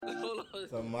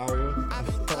Some Mario.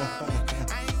 That's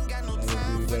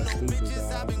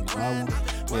stupid,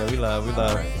 Yeah, we live.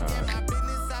 All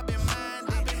right.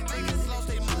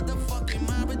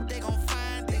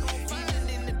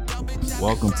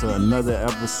 Welcome to another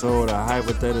episode of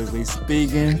Hypothetically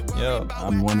Speaking. Yo.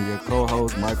 I'm one of your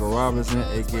co-hosts, Michael Robinson,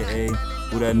 aka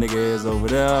who that nigga is over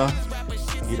there.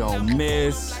 He don't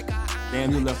miss.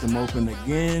 Damn, you left him open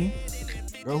again.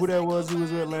 Girl, who that was you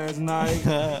was with last night?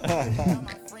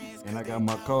 And I got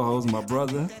my co-host, my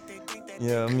brother.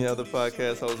 Yeah, I'm your other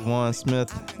podcast host, Juan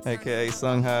Smith, aka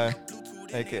Sung Hai,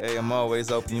 aka I'm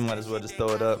always open. You might as well just throw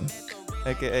it up.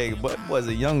 AKA, what was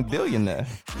a young billionaire?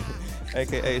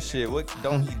 AKA, shit, what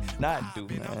don't he not do,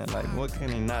 man? Like, what can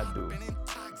he not do?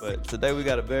 But today we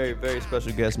got a very, very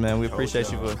special guest, man. We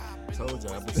appreciate you for. Told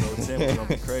y'all, episode 10 was gonna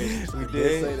be crazy. We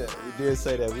did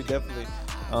say that. We definitely,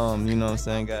 you know what I'm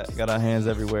saying, got our hands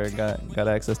everywhere, got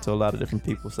access to a lot of different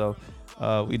people. So,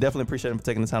 we definitely appreciate him for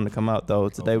taking the time to come out, though.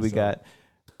 Today we got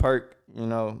Perk, you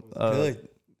know, good.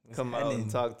 Come out and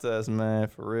talk to us, man,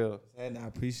 for real. And I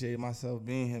appreciate myself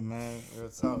being here, man. Real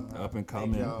talk, man. Up and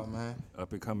coming, y'all, man.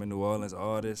 Up and coming New Orleans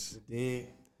artist. Did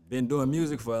Been doing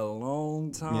music for a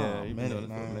long time. Yeah, you've been doing it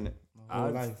for a minute. my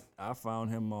whole life. I found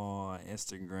him on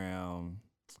Instagram.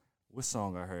 What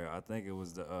song I heard? I think it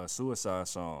was the Suicide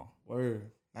song. Word.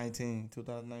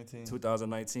 2019.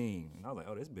 2019. And I was like,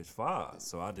 oh, this bitch fire.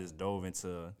 So I just dove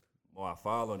into more. I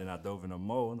followed and I dove into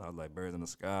more. And I was like, Birds in the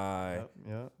Sky.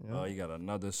 Yep. Oh, you got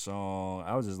another song.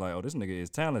 I was just like, oh, this nigga is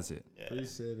talented. Yeah.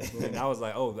 Appreciate it, bro. And I was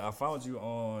like, oh, I found you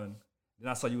on. Then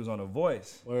I saw you was on The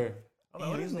Voice. Word. I was like,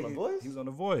 oh, He this was on The nigga- Voice? He was on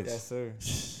The Voice. Yes, sir.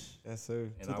 Yes, sir.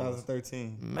 And I was-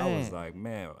 2013. Man. I was like,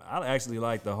 man, I actually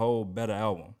like the whole Better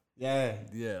album. Yeah.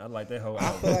 Yeah, I like that whole I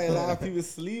album. feel like a lot of people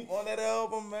sleep on that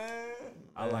album, man.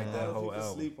 I like A that lot of whole people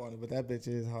album. sleep on it, but that bitch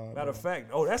is hard. Matter of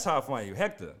fact, oh, that's how I find you,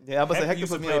 Hector. Yeah, I was say Hector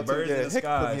used to put me play on too. Birds Yeah, in the Hector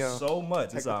put Sky me on. so much.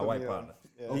 It's Hector our put white me on. partner.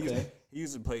 Yeah. He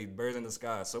used to play Birds in the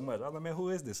Sky so much. I was like, man, who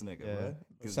is this nigga, Yeah. man?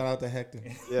 'Cause Shout out to Hector.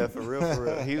 Yeah, for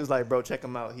real. He was like, bro, check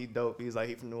him out. He dope. He's like,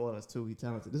 he from New Orleans too. He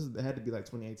talented. It had to be like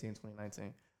 2018,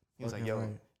 2019. He was like, Fucking yo.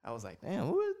 right. I was like, damn,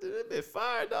 who is this? That bit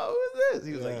fire, dog. Who is this?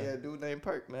 He was like, Yeah. yeah, dude named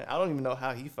Perk, man. I don't even know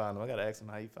how he found him. I gotta ask him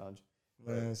how he found you.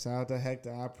 Man, shout out to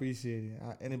Hector. I appreciate it.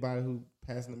 Anybody who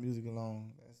passing the music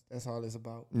along, that's all it's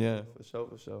about. Yeah, for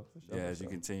sure. yeah, as you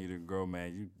continue to grow,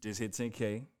 man, you just hit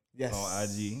 10K Yes. on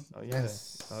IG. Oh yeah.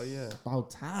 Yes. Oh yeah. About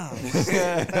time.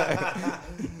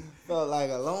 Felt like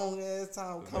a long ass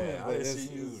time coming. Man, but I it's-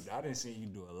 didn't see you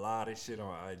do a lot of shit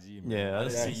on IG, man. Yeah, I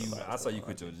didn't yes. see you. I saw you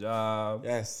quit your job.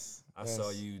 Yes. I saw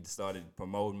you started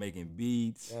promoting, making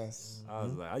beats. Yes. I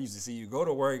was like, I used to see you go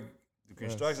to work, do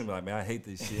construction, be like, man, I hate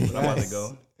this shit, but I'm about to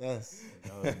go. Yes.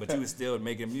 But you was still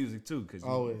making music too, cause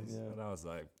Always. And I was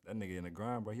like, that nigga in the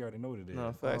grind, bro. He already know what it is.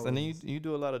 No, facts. And then you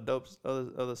do a lot of dope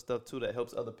other stuff too that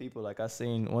helps other people. Like I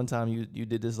seen one time you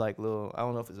did this like little, I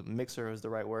don't know if it's a mixer is the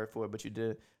right word for it, but you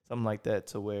did something like that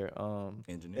to where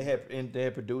Engineer. they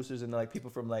had producers and like people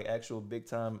from like actual big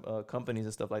time companies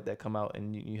and stuff like that come out,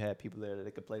 and you had people there that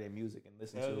they could play their music and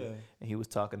listen Hell to yeah. it. And he was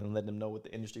talking and letting them know what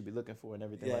the industry be looking for and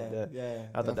everything like that. Yeah.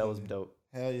 I thought that was definitely. dope.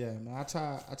 Hell yeah, man. I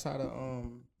try to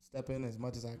step in as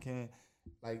much as I can.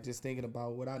 Like just thinking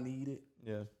about what I needed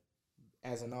Yeah.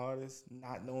 as an artist,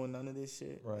 not knowing none of this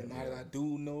shit. Right. And now that I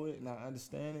do know it and I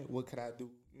understand it, what could I do?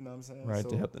 You know what I'm saying? Right, So,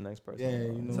 to help the next person.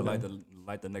 yeah, you know. To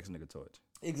light the next nigga torch.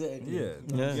 Exactly. Yeah.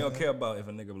 Yeah. You don't care about if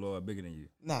a nigga blow up bigger than you.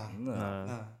 Nah. Nah.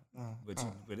 Nah.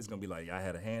 But it's gonna be like, I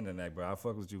had a hand in that, bro. I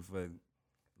fuck with you for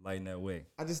lighting that way.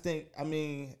 I just think,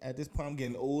 at this point I'm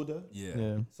getting older.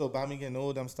 Yeah. So by me getting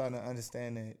older, I'm starting to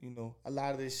understand that, a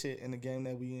lot of this shit in the game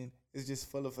that we in is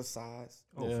just full of facades.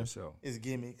 Oh, Yeah. for sure. It's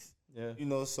gimmicks. Yeah.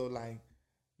 So like,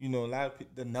 a lot of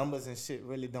the numbers and shit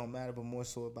really don't matter, but more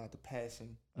so about the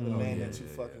passion of the man that you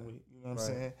fucking with. You know what I'm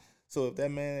saying? So if that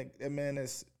man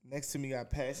that's next to me got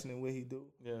passion in what he do,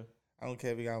 Yeah. I don't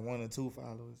care if he got 1 or 2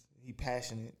 followers. He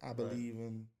passionate. I believe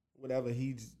in whatever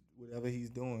he's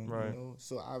doing. Right.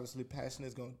 So obviously passion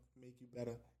is gonna make you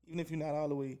better, even if you're not all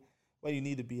the way where you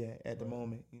need to be at the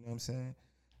moment. You know what I'm saying?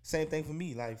 Same thing for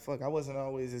me. Like fuck, I wasn't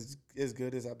always as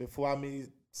good as before I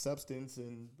made Substance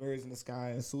and Birds in the Sky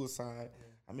and Suicide.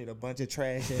 I made a bunch of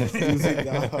trash ass music,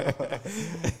 dog.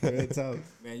 Real talk.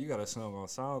 Man, you got a song on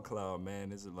SoundCloud, man.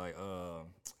 This is like,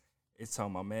 it's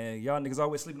talking about, man, y'all niggas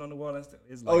always sleeping on the wall.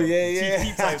 It's like yeah.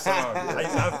 TT type song.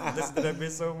 I listen to that bitch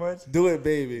so much. Do it,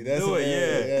 baby. That's Do it,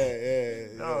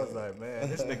 yeah. I was like, man,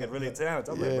 this nigga really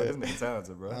talented. I'm like, bro, this nigga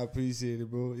talented, bro. I appreciate it,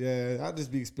 bro. Yeah, I'll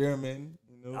just be experimenting.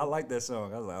 I like that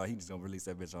song. I was like, oh, he just gonna release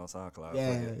that bitch on SoundCloud.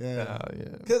 Yeah. Oh,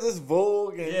 yeah. Cause it's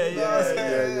Vogue and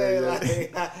Yeah.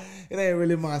 Like, it ain't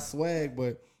really my swag,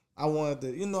 but I wanted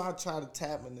to, you know, I try to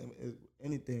tap in them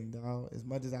anything, dog, as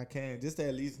much as I can, just to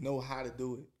at least know how to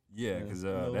do it. Yeah, because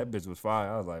that bitch was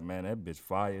fire. I was like, man, that bitch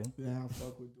fire. Yeah, I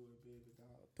fuck with Do It Baby, dog.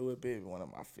 Do It Baby, one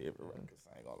of my favorite records.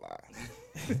 I ain't gonna lie.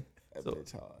 That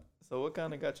bitch hard. So what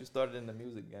kind of got you started in the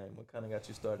music game? What kind of got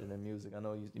you started in music? I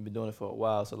know you've been doing it for a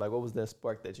while. So like, what was that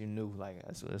spark that you knew like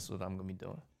that's what I'm gonna be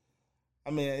doing? I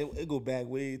mean, it go back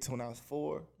way to when I was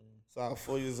 4. So I was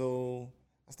 4 years old.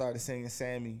 I started singing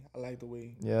Sammy. I like the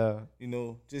way, you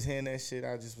know, just hearing that shit.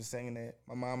 I just was singing that.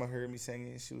 My mama heard me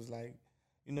singing. She was like,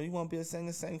 you know, you want to be a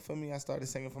singer? Sing for me. I started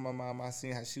singing for my mom. I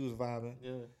seen how she was vibing.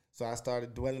 Yeah. So I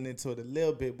started dwelling into it a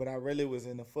little bit, but I really was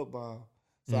into football.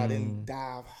 So I didn't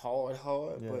dive hard.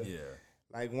 But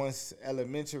like once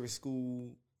elementary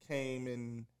school came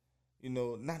and, you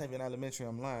know, not even elementary,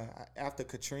 I'm lying. After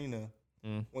Katrina,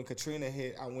 when Katrina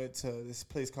hit, I went to this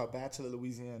place called Bachelor,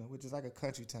 Louisiana, which is like a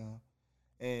country town.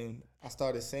 And I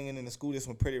started singing in the school. This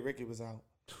when Pretty Ricky was out.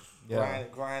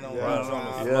 Grind on the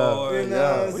floor. You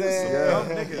know what I'm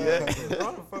saying?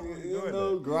 You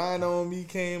know, Grind on Me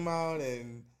came out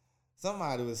and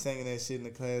somebody was singing that shit in the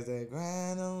class. That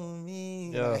grind on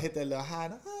me. And I hit that little high.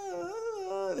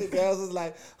 The girls was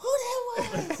like, who that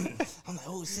was? I'm like,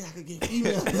 oh shit, I could get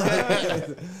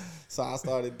female. So I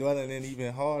started dwelling in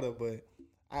even harder, but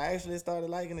I actually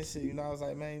started liking this shit. You know, I was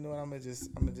like, man, you know what? I'm gonna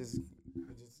just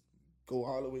go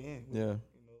all the way in. Yeah. You know?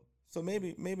 So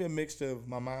maybe a mixture of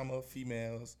my mama,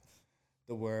 females,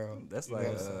 the world. That's like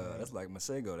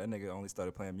Masego. That nigga only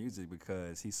started playing music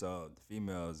because he saw the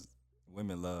females,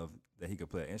 women love that he could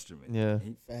play an instrument. Yeah.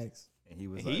 Facts. And he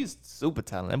was he's super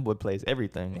talented. That boy plays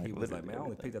everything. And he was like, man, I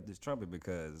only picked up this trumpet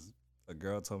because a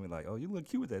girl told me like, oh, you look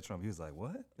cute with that trumpet. He was like,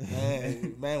 what?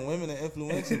 Man, women are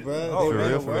influential, bro. Oh, they real,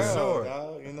 the for world, sure.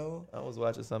 Dog, you know. I was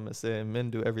watching something that said men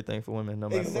do everything for women, no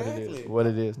matter what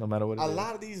it is, no matter what it is. A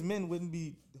lot of these men wouldn't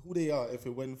be who they are if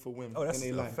it wasn't for women. Oh, that's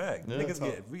in a fact. Yeah.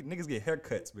 Niggas get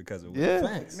haircuts because of women. Yeah,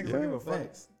 facts. Niggas don't give a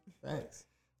fuck. Facts.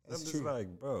 I'm just true.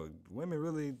 Like, bro, women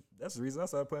really. That's the reason I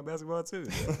started playing basketball too.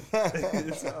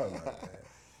 It's all right, man.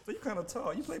 So you kind of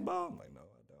tall. You play ball? I'm like, no,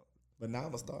 I don't. But now I'm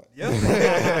gonna start.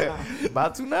 Yeah.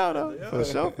 About to now though. Yeah. For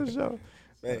sure.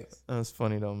 Thanks. That's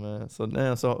funny though, man. So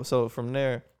now, so from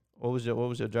there, what was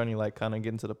your journey like? Kind of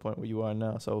getting to the point where you are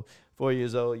now. So 4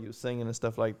 years old, you was singing and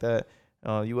stuff like that.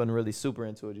 You wasn't really super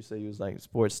into it. You said you was like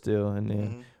sports still, and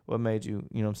then what made you?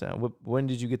 You know what I'm saying? When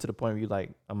did you get to the point where you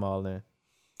like, I'm all in?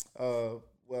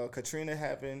 Well, Katrina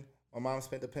happened. My mom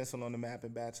spent the pencil on the map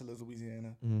in Bachelor,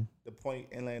 Louisiana. The point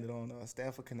and landed on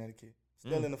Stanford, Connecticut.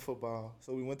 Still in the football.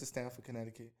 So we went to Stanford,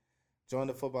 Connecticut, joined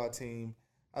the football team.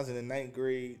 I was in the 9th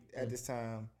grade at this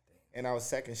time, and I was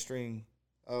second string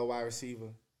wide receiver.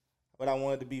 But I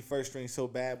wanted to be first string so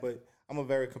bad, but I'm a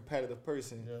very competitive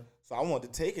person. Yeah. So I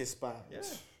wanted to take his spot. Yeah.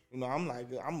 You know, I'm like,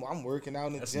 I'm working out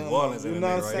in the gym. You know what I'm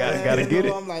saying? Gotta get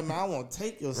it. I'm like, man, I want to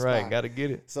take your spot. Right, gotta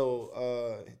get it.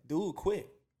 So dude quit.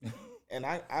 And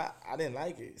I didn't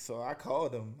like it, so I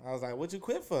called him. I was like, "What you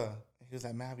quit for?" He was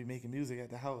like, "Man, I be making music at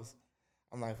the house."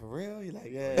 I'm like, "For real?" He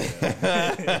like, "Yeah." Like,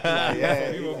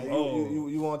 yeah.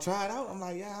 You want to try it out? I'm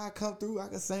like, "Yeah, I come through. I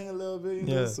can sing a little bit." You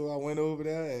know? So I went over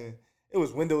there, and it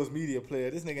was Windows Media Player.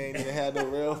 This nigga ain't even had no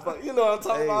real fuck. You know what I'm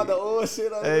talking about? The old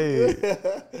shit.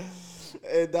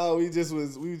 And dog, we just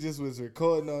was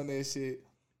recording on that shit,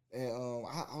 and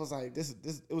I was like, this.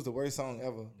 It was the worst song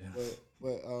ever,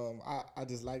 But I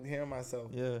just liked hearing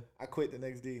myself. Yeah. I quit the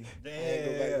next day.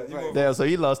 Damn, so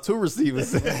he lost 2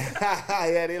 receivers.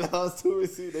 Yeah, they lost 2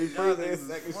 receivers. They first and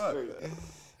second straight.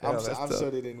 I'm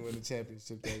sure they didn't win the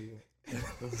championship that year.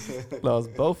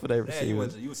 Lost both of their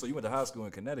receivers. So you went to high school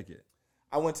in Connecticut?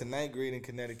 I went to 9th grade in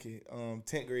Connecticut.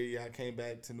 10th grade, I came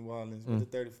back to New Orleans with the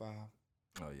 35.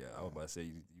 Oh, yeah. I was about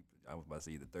to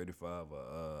say either 35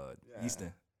 or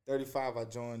Easton. 35, I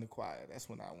joined the choir. That's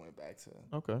when I went back to.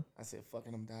 Okay. I said,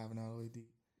 "Fucking, I'm diving all the way deep."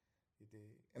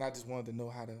 And I just wanted to know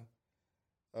how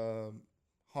to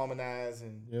harmonize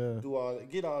and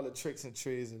get all the tricks and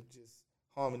trades of just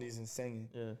harmonies and singing.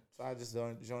 Yeah. So I just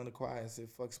joined the choir and said,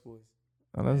 "Fuck sports."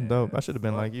 Oh, that's dope. I should have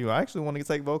been like you. I actually want to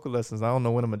take vocal lessons. I don't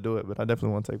know when I'm gonna do it, but I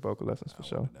definitely want to take vocal lessons for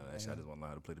sure. I just want to learn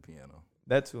how to play the piano.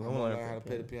 That too. I want to learn how to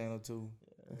play the piano too.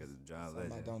 Because John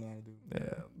Legend. I don't know how to do.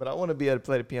 Yeah. But I want to be able to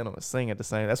play the piano and sing at the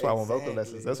same. That's why I want vocal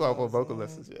lessons. That's why I want vocal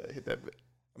lessons. Yeah, hit that bit.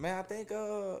 Man, I think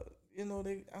you know,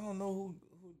 I don't know who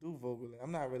do vocal.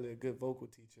 I'm not really a good vocal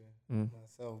teacher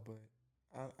myself, but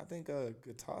I think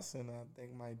Guitar Center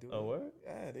might do. Oh, what?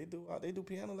 Yeah, they do. They do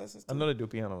piano lessons too. I know they do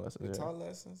piano lessons. Guitar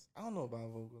lessons. I don't know about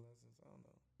vocal lessons. I don't know.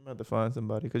 I'm gonna have to find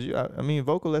somebody because I mean,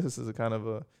 vocal lessons is a kind of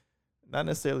a not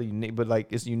necessarily unique, but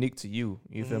like it's unique to you.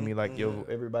 You feel me? Like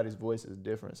everybody's voice is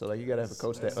different. So like you gotta have a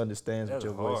coach that understands what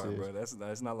your voice is. Bro.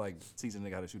 That's not like teaching a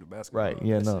nigga how to shoot a basketball. Right?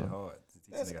 Yeah, that no. shit hard.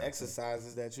 There's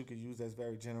exercises that you could use that's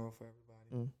very general for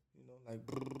everybody. You know, like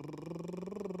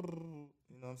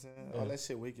you know what I'm saying? All that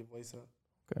shit wake your voice up.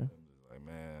 Okay. Like,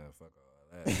 man, fuck all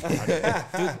that.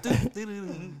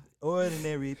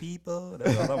 Ordinary people.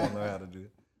 That's all I want to know how to do.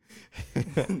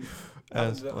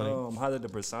 How did the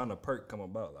persona Perk come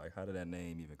about? Like, how did that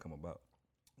name even come about?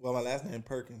 Well, my last name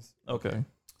Perkins. Okay.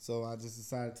 So I just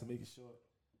decided to make it short.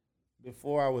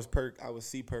 Before I was Perk, I was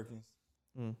C Perkins.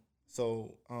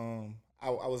 So I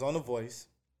was on The Voice,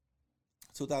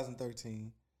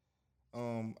 2013.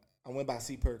 I went by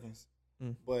C Perkins.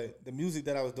 But the music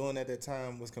that I was doing at that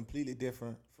time was completely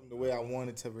different from the way I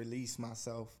wanted to release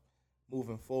myself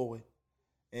moving forward.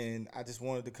 And I just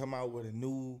wanted to come out with a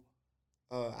new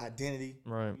identity,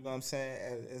 right? You know what I'm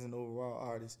saying, as an overall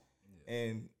artist. Yeah.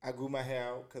 And I grew my hair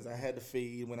out because I had the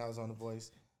fade when I was on The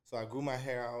Voice. So I grew my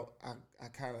hair out. I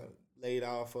kind of laid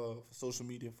off of social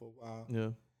media for a while. Yeah.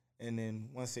 And then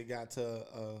once it got to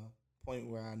a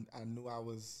point where I knew I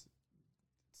was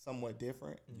somewhat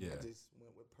different, I just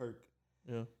went with Perk.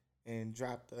 Yeah. And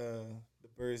dropped the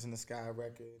Birds in the Sky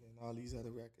record and all these other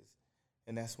records.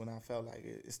 And that's when I felt like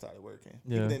it started working.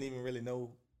 Yeah. People didn't even really know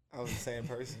I was the same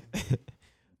person.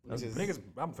 Niggas,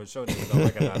 I'm for sure niggas don't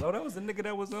recognize. Oh, that was the nigga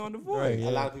that was on The Voice. Right, yeah.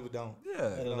 A lot of people don't. Yeah.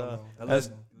 They don't know. Unless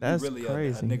that's really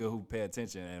crazy. A nigga who pay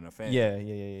attention and a fan.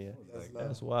 Yeah.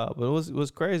 That's wild. But it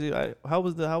was crazy. How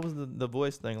was the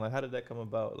voice thing? Like, how did that come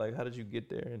about? Like, how did you get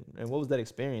there? And what was that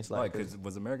experience like? Because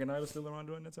was American Idol still around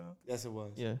during that time? Yes, it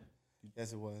was. Yeah.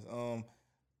 Yes, it was.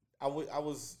 I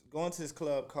was going to this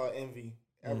club called Envy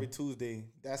every Tuesday.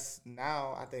 That's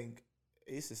now, I think,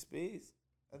 Ace of Spades.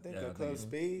 I think Club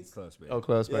Spades. Club Spades. Oh,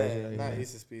 Club Spades. Yeah, not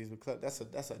Ace of Spades, but Club. That's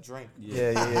a drink.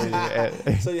 Yeah.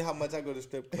 Show you how much I go to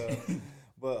strip club.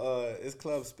 But it's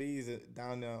Club Spades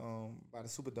down there by the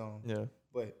Superdome. Yeah.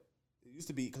 But it used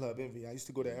to be Club Envy. I used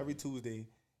to go there every Tuesday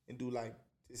and do like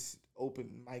this open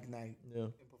mic night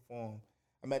and perform.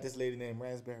 I met this lady named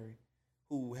Raspberry,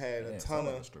 who had a ton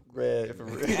of red.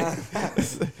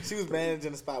 She was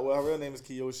managing the spot. Well, her real name is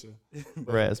Kiyosha.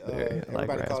 Raspberry.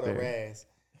 Everybody called her Raz.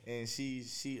 And she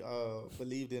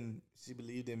believed in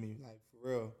me, like, for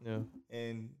real. Yeah.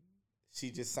 And she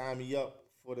just signed me up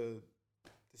for the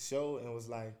show and was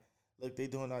like, look, they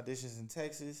doing auditions in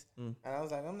Texas. And I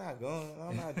was like, I'm not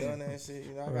doing that shit.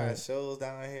 You know, I got shows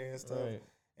down here and stuff. Right.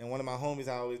 And one of my homies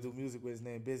I always do music with is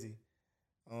named Busy.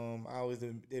 I always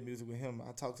did music with him.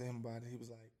 I talked to him about it. He was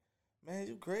like, man,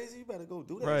 you crazy? You better go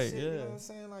do that shit. Yeah. You know what I'm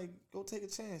saying? Like, go take a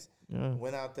chance. Yeah.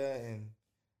 Went out there and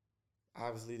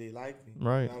obviously they liked me.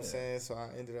 Right. You know what I'm saying? So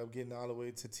I ended up getting all the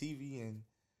way to TV. And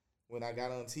when I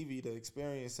got on TV, the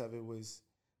experience of it was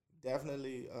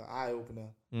definitely an eye-opener.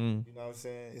 You know what I'm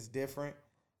saying? It's different.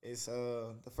 It's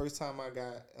the first time I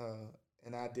got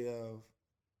an idea of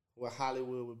what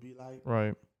Hollywood would be like.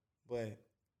 Right. But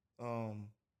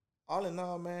all in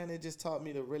all, man, it just taught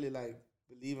me to really like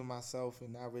believe in myself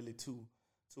and not really too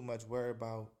much worry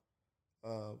about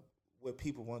what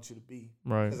people want you to be.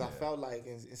 Right. Because I felt like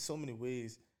in so many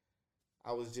ways,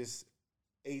 I was just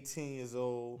 18 years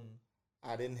old.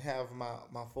 I didn't have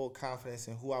my full confidence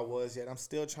in who I was yet. I'm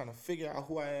still trying to figure out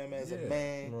who I am as a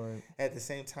man. Right. At the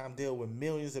same time, deal with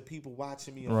millions of people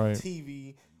watching me on Right.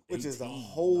 TV, which is a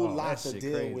whole lot to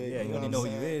deal crazy. with. Yeah, you don't even know who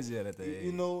you is yet at the age.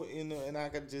 You know, and I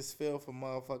could just feel for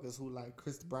motherfuckers who like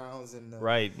Chris Browns and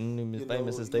right,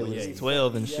 famous since they was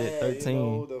 12 and shit, 13. You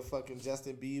know, the fucking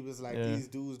Justin Bieber's like these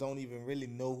dudes don't even really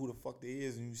know who the fuck they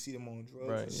is, and you see them on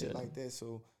drugs and shit like that.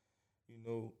 So, you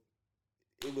know,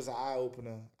 it was an eye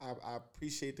opener. I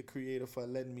appreciate the creator for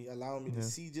allowing me to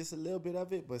see just a little bit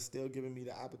of it, but still giving me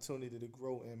the opportunity to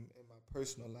grow in my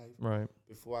personal life. Right.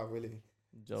 Before I really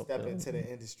step into the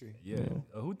industry. Yeah.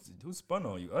 Who spun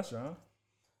on you? Usher, huh?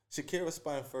 Shakira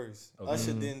spun first. Okay.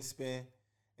 Usher didn't spin,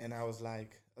 and I was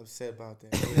like upset about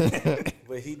that.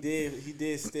 But he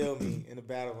did steal me in the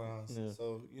battle rounds. Yeah.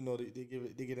 So, you know,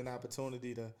 they get an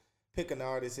opportunity to pick an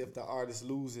artist if the artist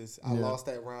loses. I lost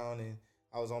that round and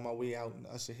I was on my way out, and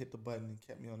Usher hit the button and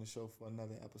kept me on the show for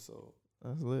another episode.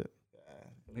 That's lit.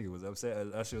 Nigga was upset.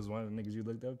 Usher was one of the niggas you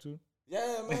looked up to?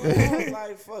 Yeah, man. I was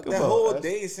like, fuck. That whole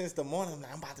day since the morning,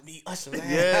 I'm about to meet Usher, man.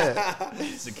 Yeah.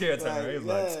 Shakira time. He was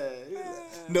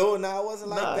like, no, it wasn't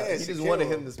like that. He just wanted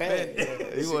him to spin.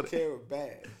 Shakira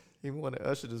bad. He wanted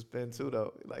Usher to spin too,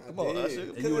 though. Like, come on, Usher.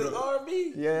 Because it's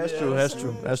R&B. Yeah, that's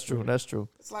true.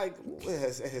 It's like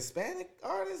a Hispanic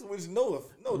artist, which no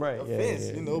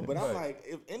offense, you know. But I'm like,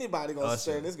 if anybody gonna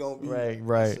spin, it's gonna be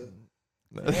right.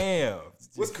 Damn.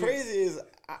 What's crazy is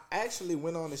I actually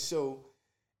went on the show,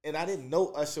 and I didn't know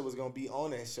Usher was gonna be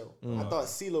on that show. I thought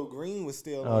CeeLo Green was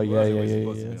still. Oh on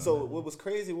yeah. So what was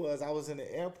crazy was I was in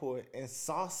the airport and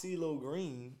saw CeeLo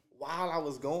Green while I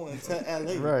was going to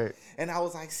LA. Right. And I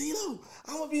was like, CeeLo,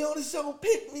 I'm gonna be on the show.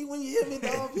 Pick me when you hear me,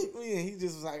 dog. Pick me. And he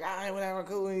just was like, all right, whatever,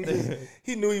 cool. And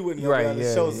he knew he wouldn't be on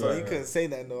the show, so he couldn't say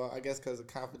nothing. Though, I guess because of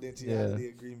confidentiality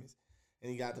agreements.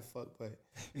 And he got the fuck, but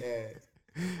yeah,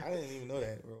 I didn't even know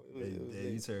that, bro. It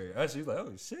was you heard Usher, you was like,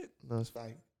 oh shit. No,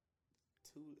 like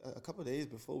a couple of days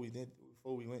before we went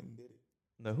and did it.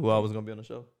 know who I was gonna be on the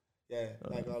show. Yeah,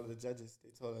 like all of the judges, they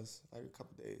told us like a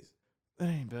couple of days. That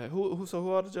ain't bad. Who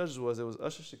all the judges was? It was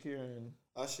Usher, Shakira, and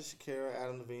Usher, Shakira,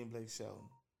 Adam Levine, Blake Shelton.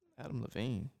 Adam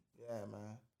Levine. Yeah,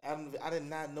 man. I did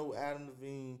not know Adam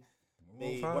Levine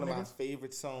made one of my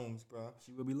favorite songs, bro.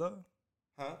 She Will Be Loved?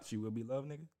 Huh? She Will Be Loved,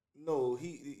 nigga? No,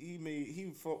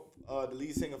 he for the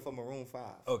lead singer for Maroon 5.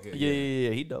 Okay.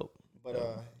 Yeah, he dope. But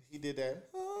he did that.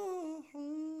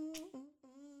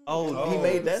 Oh, he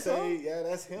made that Say, song? yeah,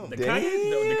 that's him. The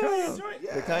Kanye joint?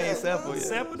 Yeah, The Kanye sample, yeah.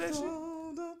 Sample that shit?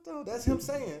 That's him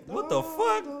saying. What the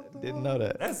fuck? Didn't know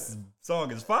that. That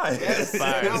song is fire. Yes,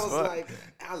 fire and I as was fuck. like,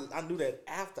 I knew that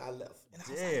after I left. And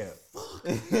I was Yeah.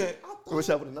 like, fuck. I wish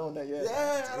I would have known that yet.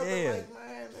 Yeah, I'd have been Yeah. like,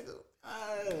 man, nigga.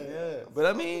 Yeah, but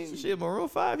I mean, shit, Maroon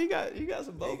 5, he got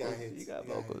some vocals. got hits. He got He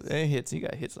got vocals. hits. They ain't hits. He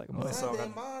got hits like a mother. song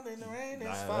Sunday morning, the rain is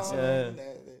Nah, falling. that's-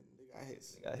 They got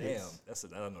hits. Got Damn, hits. I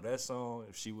don't know that song.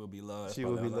 If She Will Be Loved, that's She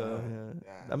Will Be probably all I Loved. know.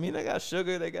 Yeah. I mean, they got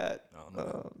Sugar. They got. I don't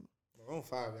know. Maroon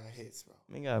 5 got hits, bro.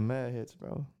 They got mad hits,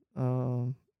 bro.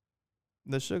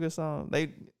 The Sugar song,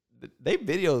 they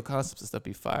video concepts and stuff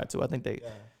be fire too. I think they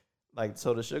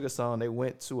so the Sugar song, they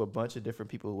went to a bunch of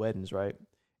different people's weddings, right?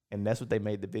 And that's what they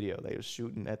made the video. They were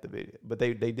shooting at the video, but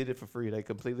they did it for free. They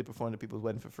completely performed at people's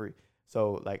wedding for free.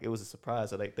 So like it was a surprise.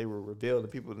 So like they were revealed,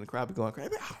 and people in the crowd be going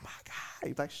crazy. Oh my god!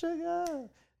 He's like, Sugar,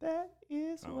 that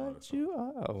is what you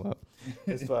are. Oh well,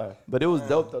 it's fine. But it was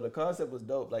dope though. The concept was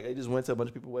dope. Like they just went to a bunch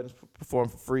of people's weddings,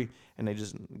 performed for free, and they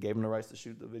just gave them the rights to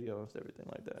shoot the video and everything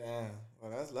like that. Damn.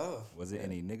 Well, that's love. Was it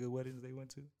any nigga weddings they went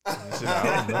to?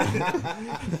 Probably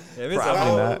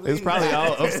not. It was probably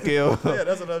all upscale. Yeah,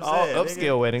 that's what I'm all saying.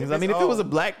 upscale weddings. I mean, if it was a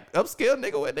black upscale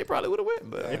nigga wedding, they probably would have went.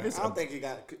 But I don't think he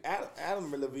got.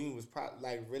 Adam Levine was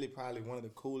probably one of the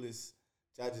coolest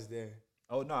judges there.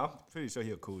 Oh no, I'm pretty sure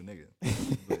he a cool nigga.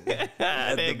 they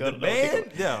ain't go to no band?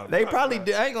 people- Yeah, they probably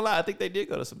did. I ain't gonna lie. I think they did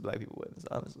go to some black people weddings.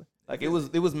 Honestly, like it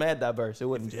was mad diverse. It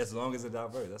wasn't just. As long as it's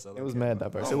diverse, that's all. It was mad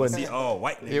diverse. I It want to wasn't. see all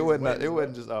white niggas. It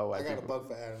wasn't just all I white got a people. bug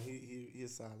for Adam. He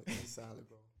is solid. He's solid,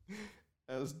 bro.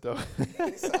 That was dope.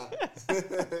 He's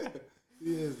solid.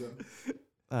 He is though.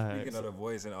 All right. Speaking of the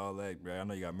voice and all that, bro, I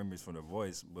know you got memories from the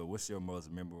voice, but what's your most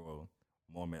memorable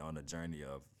moment on the journey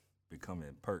of becoming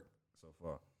Perk so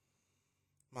far?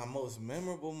 My most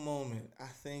memorable moment, I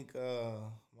think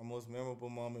my most memorable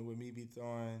moment would me be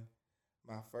throwing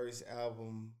my first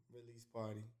album release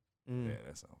party. Yeah,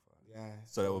 that sounds fun. Yeah.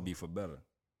 So that would be for Better.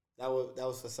 That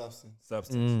was for Substance.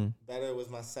 Substance. Better was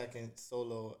my second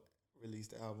solo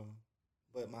released album,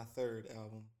 but my third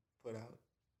album put out.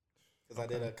 Because I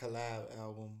did a collab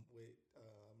album with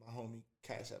my homie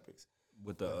Cash Epics.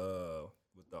 With the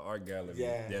art gallery.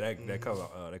 Yeah. That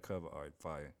cover art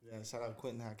fire. Yeah, shout out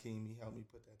Quentin Hakeem. He helped me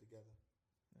put that together.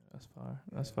 That's fire.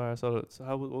 That's fire. So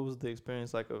what was the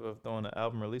experience like of throwing an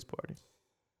album release party?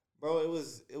 Bro,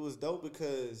 it was dope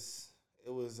because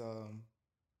it was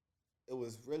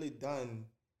really done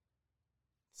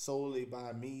solely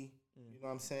by me. You know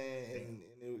what I'm saying?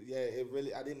 And it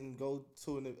really, I didn't go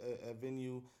to a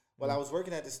venue. Well, I was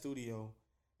working at the studio,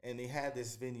 and they had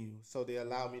this venue, so they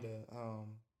allowed me to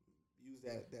use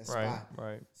that spot.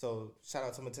 Right. So shout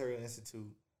out to Material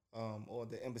Institute or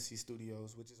the Embassy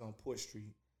Studios, which is on Port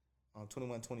Street,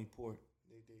 2120 Port.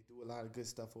 They do a lot of good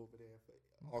stuff over there for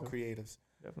all creatives.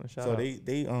 Definitely shout So out.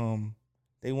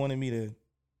 they wanted me to.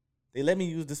 They let me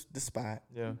use the spot.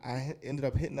 Yeah. I ended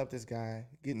up hitting up this guy,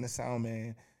 getting the sound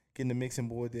man, getting the mixing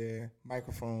board there,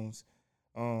 microphones.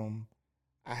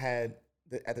 I had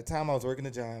at the time I was working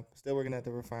a job, still working at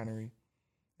the refinery,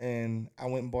 and I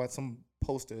went and bought some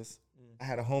posters. I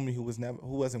had a homie who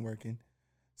wasn't working,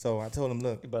 so I told him,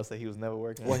 "Look, You about to say he was never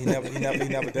working? well, he never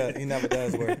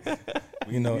does work."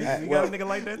 You know, You got a nigga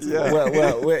like that too? Yeah.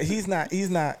 well, he's not.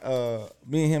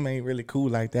 Me and him ain't really cool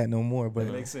like that no more. But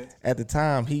That makes sense. at the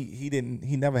time, he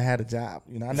never had a job.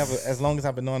 You know, as long as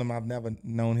I've been knowing him, I've never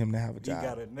known him to have a He job.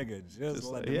 got a nigga just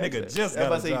like the Yeah, nigga I just was about got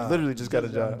to a say he job. literally just got a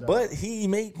job. But he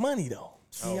made money though.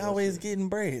 He always getting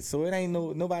bread, so it ain't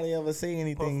nobody ever say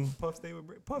anything. Puff stayed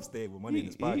with money in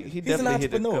his pocket. He He's an definitely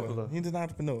hit a couple entrepreneur. of. He's an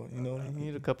entrepreneur, you know. He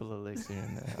hit a couple of licks here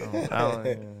and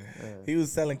there. He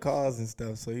was selling cars and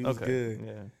stuff, so he was good.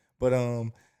 Yeah. But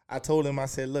I told him, I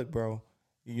said, look, bro,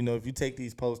 you know, if you take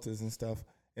these posters and stuff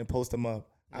and post them up,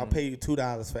 I'll pay you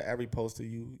 $2 for every poster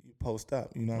you post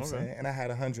up. You know what I'm saying? And I had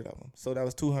 100 of them, so that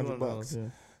was $200. Yeah.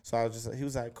 So I was just, he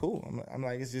was like, cool. I'm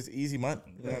like, it's just easy money.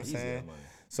 You know what I'm saying?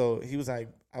 So he was like,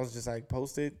 I was just like,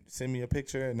 post it, send me a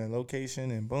picture and a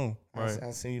location, and boom,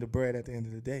 I'll send you the bread at the end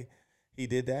of the day. He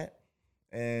did that,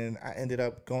 and I ended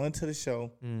up going to the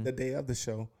show the day of the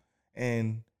show,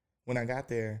 and when I got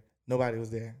there, nobody was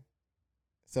there.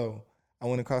 So I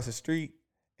went across the street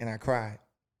and I cried.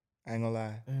 I ain't gonna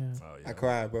lie. I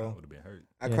cried, bro. I would have been hurt.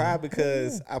 I cried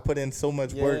because I put in so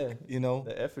much work, you know.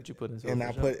 The effort you put in. And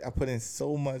I put in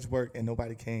so much work and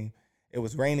nobody came. It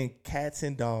was raining cats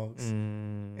and dogs.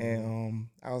 And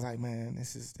I was like, man,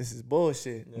 this is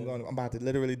bullshit. Yeah. I'm about to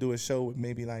literally do a show with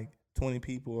maybe like 20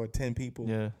 people or 10 people.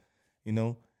 Yeah. You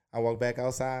know? I walk back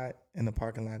outside and the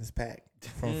parking lot is packed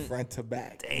from front to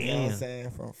back. Damn. You know what I'm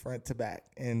saying? From front to back.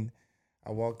 And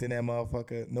I walked in that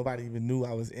motherfucker. Nobody even knew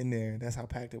I was in there. That's how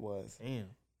packed it was. Damn.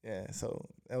 Yeah, so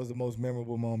that was the most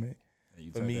memorable moment And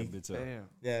you for turned me. that bitch up. Damn.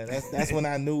 Yeah, that's when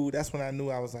I knew. That's when I knew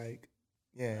I was like,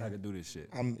 yeah, I could do this shit.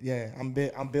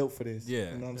 I'm built for this.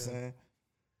 Yeah. You know what I'm saying?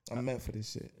 I'm meant for this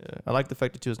shit. Yeah. I like the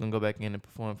fact that you was gonna go back in and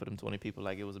perform for them 20 people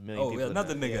like it was a million people. Oh, yeah,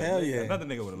 another nigga. Hell yeah. Another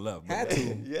nigga would have left. Had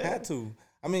to. Had to.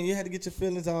 I mean, you had to get your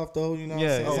feelings off though. You know what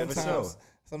I'm Oh, saying? for sure.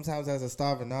 Sometimes as a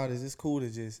starving artist, it's cool to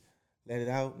just let it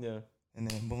out. Yeah. And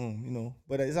then boom, you know.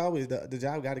 But it's always the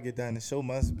job got to get done. The show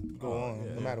must go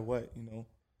on no matter what, you know.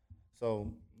 So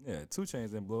yeah, 2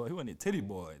 Chainz didn't blow up. He wasn't a titty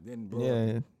boy. Didn't blow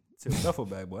Yeah. up to a duffel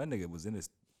bag boy. That nigga was in his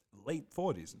late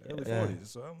 40s, early 40s.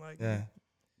 So I'm like,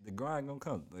 the grind gonna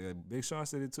come. Like, Big Sean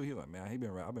said it too. He like, man, I've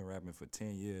been rapping for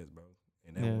 10 years, bro.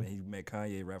 And then when he met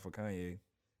Kanye, rap for Kanye,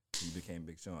 he became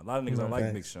Big Sean. A lot of niggas don't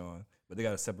like Big Sean, but they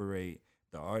gotta separate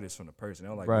the artist from the person. They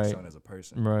don't like Big Sean as a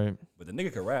person. Right. But the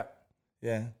nigga can rap.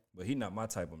 yeah. But he not my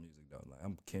type of music though. Like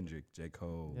I'm Kendrick, J.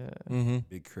 Cole, Mm-hmm.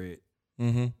 Big Crit,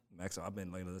 Mm-hmm. Maxo. I've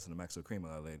been listening to Maxo Cream a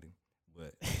lot lately.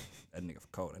 But that nigga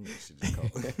cold. That nigga shit just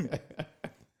cold.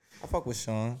 I fuck with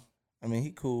Sean. I mean,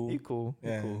 he cool. He cool. He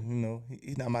Yeah, cool. you know,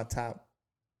 he's not my top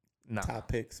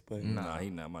picks, but Nah, he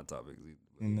not my topic.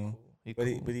 you know, He but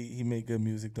cool. he made good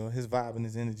music though. His vibe and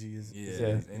his energy is Yeah, is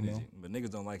his you energy. know. But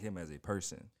niggas don't like him as a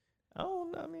person.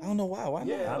 I mean, I don't know why. Why I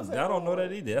not? don't know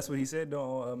that either. That's what he said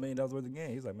on $1 Million Worth of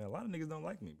Game. He's like, man, a lot of niggas don't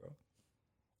like me, bro.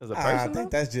 as a I person,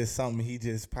 think though? that's just something he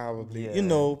just probably, Yeah. you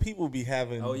know, people be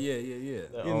having. Oh yeah.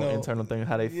 Their you own know, internal thing,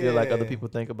 how they feel like other yeah. people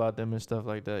think about them and stuff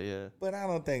like that. Yeah. But I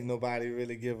don't think nobody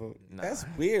really give a. Nah. That's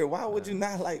weird. Why would you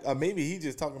not like? Or maybe he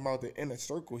just talking about the inner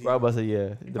circle. He, Rob, I said, yeah.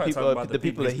 The probably people, talking about the the people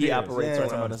people that he experience. operates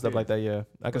Yeah. around and stuff like that. Yeah,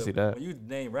 I can see that When you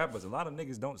name rappers, a lot of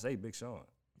niggas don't say Big Sean.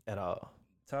 at all.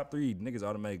 Top 3 niggas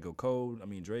automatically go Cole. I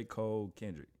mean Drake, Cole,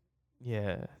 Kendrick.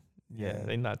 Yeah, Yeah.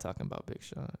 They're not talking about Big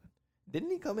Sean. Didn't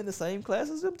he come in the same class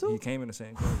as them He too? came in the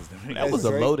same class as them. That was a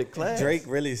loaded class. Drake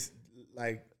really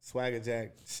like swagger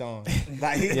jack Sean.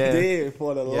 Like he Yeah. did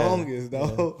for the Yeah. longest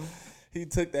though. He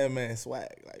took that man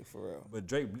swag like for real. But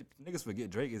Drake, niggas forget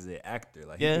Drake is an actor.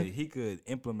 Like Yeah. he could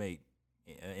imitate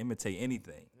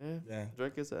anything. Yeah.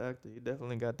 Drake is an actor. He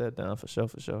definitely got that down for sure.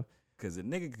 Cause the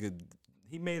nigga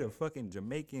he made a fucking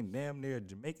damn near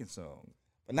Jamaican song.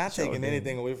 But not Sure taking did.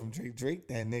 anything away from Drake. Drake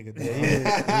that nigga. Though.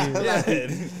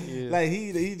 Yeah. Like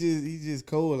he just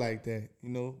cold like that, you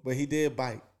know. But he did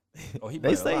bite. Oh, he They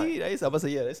bite a say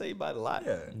lot. they say he bite a lot.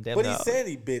 Yeah. Damn But it he all. said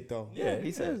he bit though. yeah,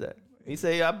 he says that. He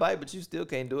say I bite, but you still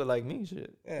can't do it like me.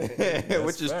 Shit, Yeah.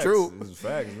 which is Facts. true. It's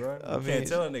facts, right? I You mean, can't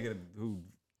tell a nigga who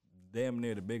damn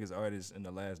near the biggest artist in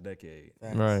the last decade.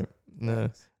 Facts. Right. Nah.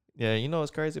 Facts. Yeah, you know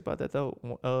what's crazy about that though?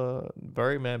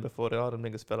 Birdman, before all them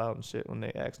niggas fell out and shit, when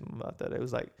they asked him about that, it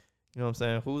was like, you know what I'm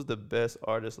saying? Who's the best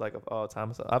artist like of all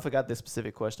time? So I forgot this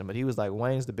specific question, but he was like,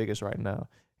 Wayne's the biggest right now.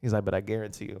 He's like, but I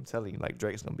guarantee you, I'm telling you, like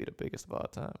Drake's gonna be the biggest of all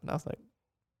time. And I was like,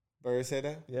 Bird said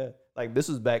that? yeah, like this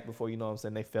was back before, you know what I'm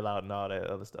saying? They fell out and all that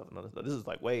other stuff and other stuff. This is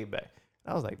like way back.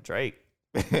 And I was like, Drake.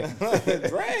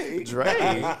 Drake.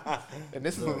 Drake. And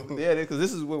this is because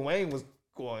this is when Wayne was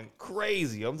going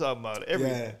crazy. I'm talking about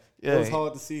everything. Yeah. It was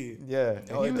hard to see it. Yeah,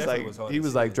 and Oh, it he was definitely like, was hard he to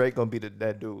was see like, it. Drake gonna be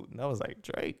that dude, and I was like,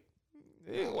 Drake,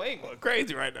 yeah, Wayne going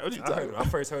crazy right now. What you talking I about?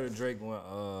 first heard of Drake when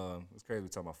it's crazy we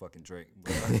talking about fucking Drake.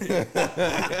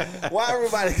 But, Why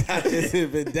everybody got this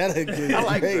vendetta against I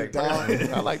like Drake, Drake, dog?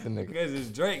 personally. I like the nigga. because it's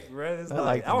Drake, bro. It's I like,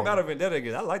 like I don't the got a vendetta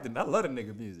against. I love the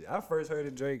nigga music. I first heard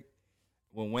of Drake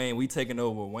when we taking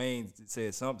over. Wayne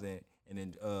said something, and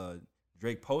then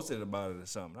Drake posted about it or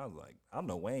something. I was like, I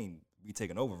know Wayne be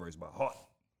taking over verse by heart.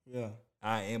 Yeah.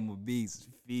 I am a beast,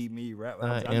 feed me, rap.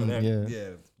 I know am, that. yeah.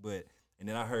 But and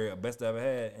then I heard Best I Ever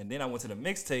Had, and then I went to the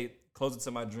mixtape, Closer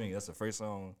to My Dream. That's the first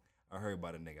song I heard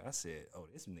by the nigga. I said, oh,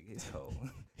 this nigga is cold.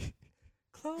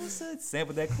 Closer,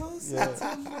 sample that closer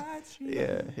to my dream.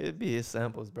 Yeah, it'd be his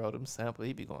samples, bro. Them samples,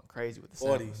 he be going crazy with the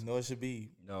 40. samples. No, it should be.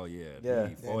 No, yeah. Yeah.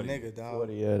 He That 40. nigga, dog.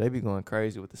 40, yeah, they be going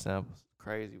crazy with the samples.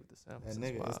 Crazy with the samples. That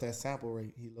It's nigga, wild. it's that sample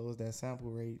rate. He lowers that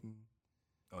sample rate. And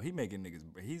Oh, he making niggas,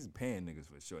 he's paying niggas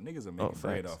for sure. Niggas are making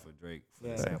bread facts. off of Drake for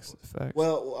Yeah. the Facts, samples. facts.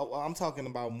 well, I'm talking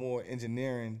about more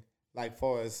engineering, like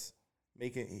far as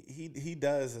making. He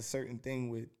does a certain thing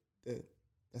with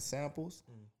the samples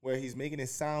where he's making it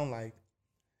sound like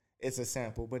it's a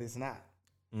sample, but it's not.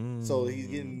 So he's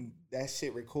getting that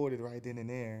shit recorded right then and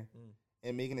there,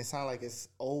 and making it sound like it's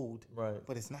old, right.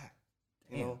 but it's not.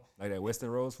 You Damn. know, Like that Western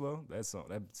Rose flow, that song,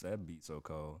 that beat so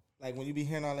cold. like when you be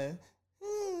hearing all that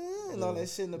and all that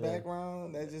shit in the Yeah.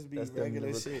 background, that just be That's them regular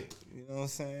lyrics. shit. You know what I'm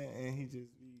saying? And he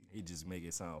just be, He just make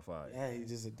it sound fire. yeah, he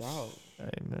just a dog. Hey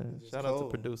man, It's shout out to cold.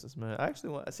 producers, man. I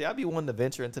actually want I be wanting to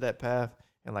venture into that path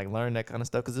and like learn that kind of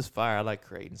stuff because it's fire. I like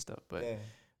creating stuff, but Yeah.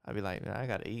 I be like, man, I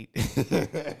gotta eat.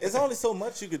 It's only so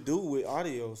much you could do with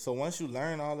audio. So once you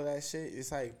learn all of that shit,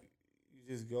 it's like you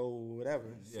just go whatever.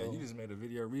 Yeah, So, you just made a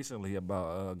video recently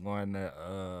about going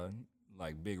to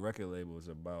like big record labels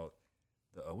about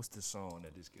the what's the song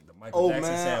that this kid, the Michael oh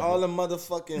Jackson man, sample. all the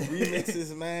motherfucking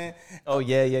remixes, man. Oh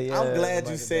yeah. I'm glad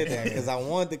you Michael said Jackson. that because I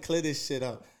wanted to clear this shit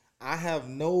up. I have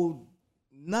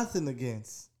nothing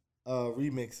against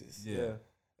remixes Yeah.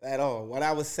 at all. What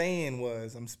I was saying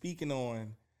was I'm speaking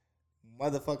on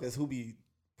motherfuckers who be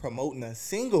promoting a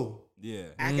single, Yeah.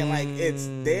 acting like it's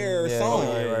their Yeah, song.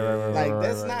 right, Like right,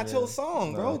 that's right, not yeah. your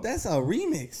song, bro. No. That's a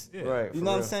remix. Yeah. Right. You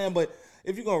know what I'm saying? But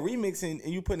if you're gonna remix it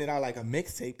and you putting it out like a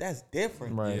mixtape, that's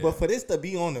different. Right. Yeah. But for this to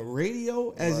be on the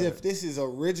radio as if this is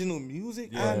original music,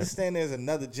 Yeah. I understand there's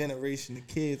another generation of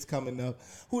kids coming up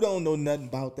who don't know nothing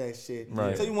about that shit.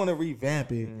 Right. So you want to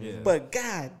revamp it. Yeah. But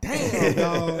god damn,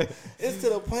 dog. It's to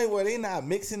the point where they not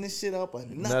mixing this shit up or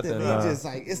nothing. Nothing, They nah. just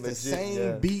like it's the Legit, same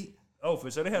yeah. beat. Oh,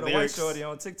 for sure. They had a white Lyrics. shorty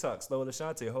on TikTok, stole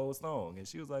Ashanti whole song, and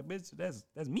she was like, "Bitch,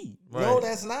 that's me." No, Right.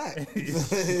 that's not.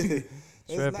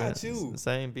 It's Tripping. not It's you. the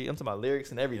same beat. I'm talking about lyrics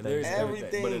and everything. Lyrics and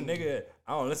Everything. But the nigga,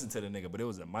 I don't listen to the nigga, but it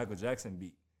was a Michael Jackson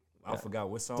beat. I forgot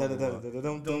what song. it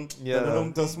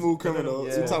was. The Smooth Criminal.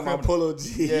 Yeah. You talking about Polo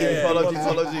G? Yeah,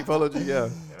 Polo G, yeah.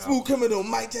 Smooth Criminal,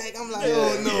 Mike Jack. I'm like,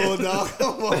 oh no, dog.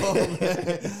 Come on,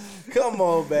 man. Come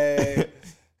on, man.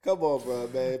 Come on, bro,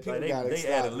 man. People Like gotta they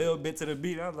add a stop. little bit to the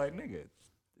beat. I was like, nigga,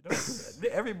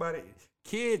 everybody,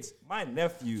 kids, my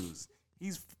nephew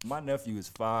is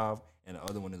 5 and the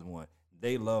other one is 1.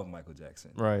 They love Michael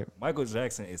Jackson. Right. Michael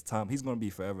Jackson is Tom. He's gonna be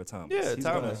forever Thomas. Yeah, He's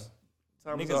Thomas.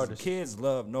 Gonna, Thomas niggas, artist. kids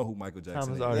know who Michael Jackson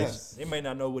Thomas is. artist. Yes. They may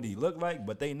not know what he looked like,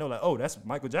 but they know like, oh, that's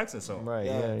Michael Jackson's song. Right.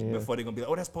 Yeah. Yeah. Before they gonna be like,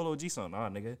 oh, that's Polo G song. Nah,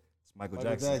 nigga, it's Michael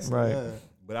Jackson. Right. Yeah.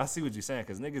 But I see what you're saying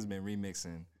because niggas been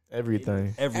remixing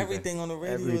Everything. everything. Everything on the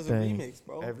radio is a Everything. remix,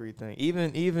 bro. Everything.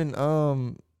 Even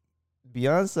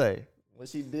Beyonce when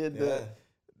she did Yeah. the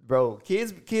bro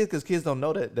kids because kids don't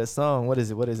know that song. What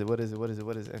is it? I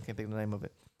can't think of the name of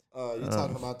it. You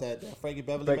talking about that Frankie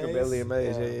Beverly Frankie Maze? Beverly and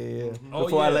Maze. Yeah. Oh,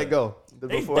 Before I yeah. let go.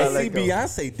 Before I They let see go.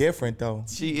 Beyonce different though.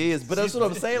 She is, but that's what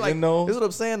I'm saying. Like, You know? this is what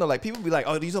I'm saying though. Like, people be like,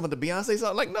 "Oh, do you talking about the Beyonce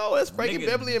song?" Like, no, that's Frankie Nigga,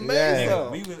 Beverly and Maze yeah.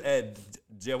 song. We was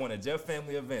at one of Jeff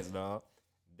family events, dog.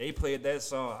 They played that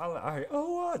song. I heard,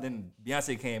 oh, then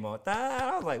Beyonce came on.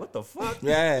 I was like, what the fuck?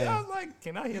 Yeah. I was like,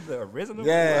 can I hear the original?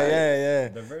 Yeah.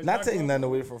 The version Not I taking grew nothing up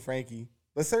away from Frankie,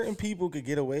 but certain people could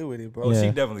get away with it, bro. with? Yeah.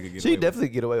 She definitely could get She away with definitely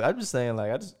get away. I'm just saying,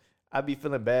 like, I be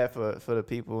feeling bad for the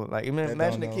people. Like, imagine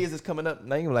don't the know. kids that's coming up.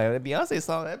 Now you like that Beyonce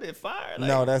song. That bit fire. Like,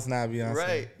 No, that's not Beyonce.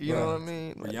 right. You know what I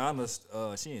mean? it. Like,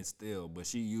 Rihanna, she ain't still, but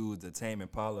she used the Tame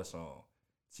Impala song.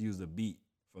 She used a beat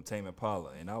from Tame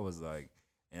Impala, and I was like,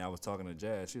 and I was talking to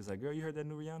Jazz. She was like, "Girl, you heard that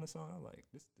new Rihanna song?" I was like,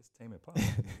 "This Tame Impala."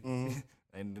 Mm-hmm.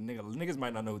 And the niggas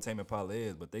might not know who Tame Impala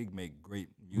is, but they make great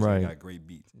music. Right. Got great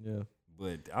beats. yeah.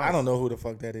 But I don't know who the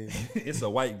fuck that is. It's a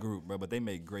white group, bro, but they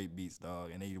make great beats,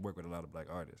 dog, and they work with a lot of black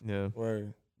artists. Yeah.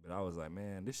 Word. But I was like,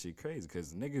 man, this shit crazy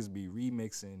because niggas be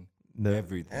remixing The-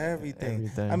 everything.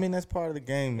 Everything. I mean, that's part of the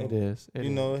game, though. It is. It You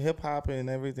is. know, hip hop and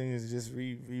everything is just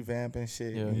revamping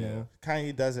shit. Yeah. You Yeah. know,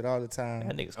 Kanye does it all the time.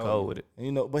 That nigga's Oh. cold with it.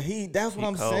 You know, but that's what He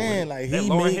I'm cold with saying. it. Like That he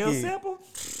Lauryn make Hill it. sample?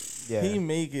 Yeah. He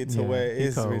make it to Yeah, where he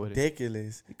it's cold with it.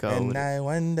 ridiculous. He cold And with it. I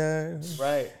wonder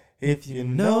Right. if you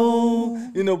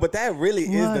know. You know, but that really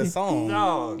is What the it song.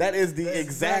 No. That is the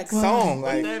exact But song.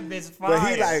 Like, that bitch but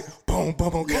fire. he like boom, boom,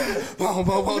 boom, boom,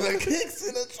 boom, boom. The kicks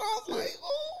in the drums, like,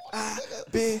 oh I've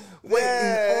been waiting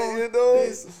Yeah, on you know.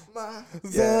 this.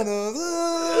 Yeah.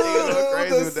 crazy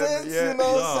The with that, sense, yeah. you know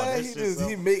No, what I'm that saying? shit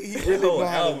He so- really whole know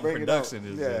how to album bring it production out.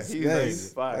 is Yeah, just he's Yes,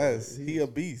 crazy. Fire. yes, he a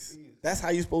beast. That's how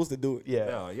you supposed to do it.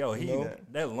 Yeah. Yo, he You know?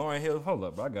 that Lauryn Hill. Hold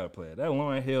up, bro, I gotta play it. That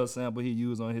Lauryn Hill sample he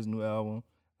used on his new album.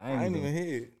 I ain't even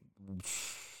hear it.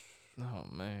 Oh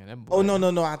man, that boy. Oh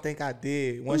no, I think I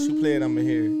did. Once you play it, I'ma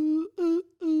hear it.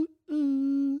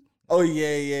 Oh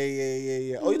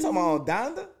yeah. Oh, you talking about on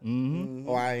Donda? Mm-hmm.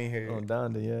 Oh, I ain't hear On it.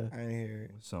 Donda, yeah. I ain't hear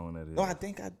it. What song that is? No, I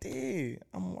think I did.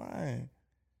 I'm lying.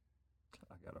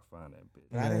 I gotta find that bitch.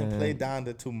 But I didn't play Man.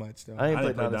 Donda too much though. I ain't I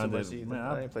played didn't play Donda too Donda. much either. Man,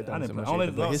 I ain't played I Donda didn't too play- much only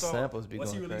either, but his song- samples be once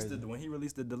going he released crazy. when he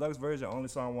released the deluxe version, the only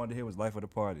song I wanted to hear was "Life of the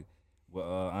Party" with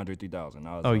Andre 3000.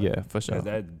 I was Oh like, yeah, for sure. 'cause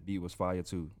that beat was fire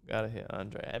too. Gotta hit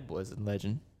Andre. That boy's a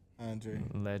legend. Andre,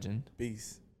 Legend.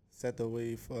 beast. Set the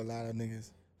way for a lot of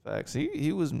niggas. Facts. He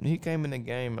came in the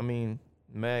game. I mean,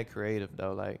 mad creative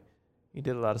though. Like he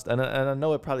did a lot of stuff, and I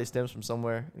know it probably stems from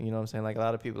somewhere. You know what I'm saying? Like a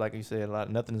lot of people, like you said,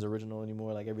 nothing is original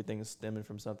anymore. Like everything is stemming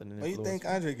from something. And Where you influence.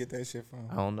 think Andre get that shit from?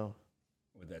 I don't know.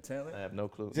 With that talent, I have no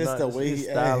clue. Just the way his he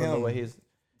style had and the him. way he's.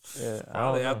 Yeah, I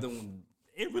probably don't know. after when,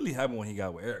 it really happened when he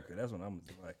got with Erica. That's when I'm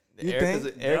like, You Erica's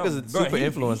think? Erica's a Bro, super he-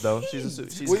 influence though.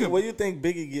 She's Where you think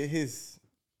Biggie get his?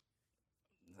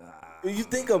 You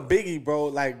think of Biggie, bro?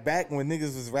 Like back when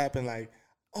niggas was rapping, like,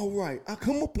 "All right, I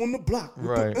come up on the block with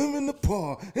Right. the M in the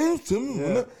paw,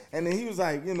 and then he was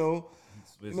like, you know,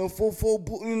 full,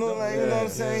 you know, like, you know what I'm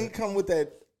saying? He come with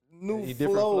that new he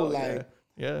different flow, flow, like.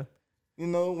 yeah. You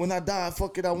know, when I die,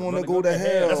 fuck it, I want to Wanna go to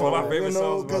hell. That's one of my favorite you know,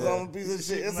 songs, because bro. I'm a piece of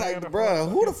shit. It's Man, like, the bruh,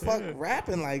 who the fuck fuck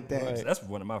rapping like that? Right. that's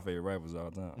one of my favorite rappers of all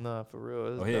time. Nah, for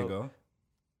real. It's Oh, here you dope. go.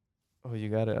 Oh, you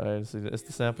got it. All right, so it's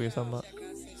the sample you're talking about.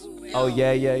 Oh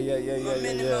yeah.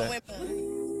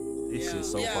 This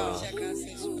shit's so fire.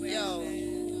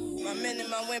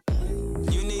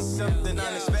 You need something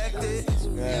unexpected.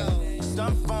 Yeah.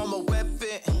 Some form of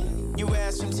weapon. You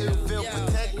ask him to feel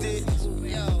protected.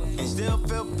 And still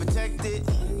feel protected.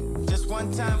 Just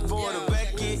one time for the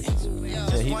record.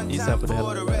 Just he one time sampled the hell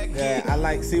for out the of that. record. Yeah, I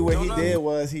like, see what he did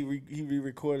was he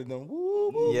re-recorded them.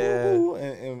 Woo, woo, Yeah. woo,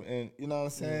 and you know what I'm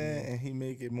saying? And he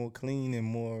make it more clean and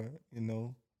more, you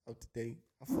know, up to date.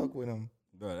 I fuck with him.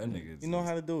 Bro, that nigga is. You know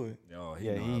how to do it. Yo,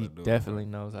 Yeah, know how he to do definitely it,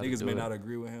 knows how bro. Niggas to may do not it.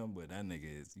 agree with him, but that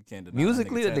nigga is. You can't deny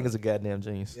Musically, that nigga nigga's a talent. goddamn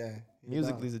genius. Yeah. he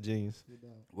Musically, done. he's a genius.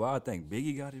 Well, I think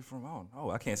Biggie got it from. I don't know.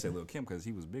 I can't say Lil Kim because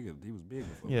he was bigger. He was big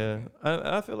before. Yeah, Biggie.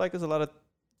 I feel like there's a lot of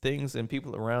things and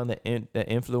people around that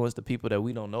influence the people that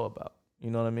we don't know about. You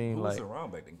know what I mean? Who was Like,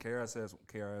 around back then?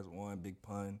 KRS-One, Big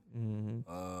Pun.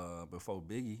 Before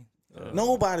Biggie.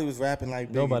 Nobody was rapping like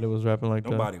Biggie. nobody was rapping like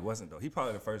Nobody wasn't though. He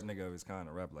probably the first nigga of his kind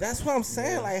to rap like. That's that. what I'm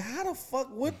saying. Like, how the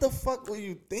fuck? What the fuck were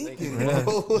you thinking, Yeah,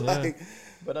 bro? yeah. Like, that.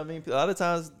 But I mean, a lot of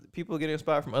times people get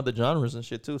inspired from other genres and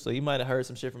shit too. So you might have heard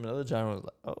some shit from another genre. Was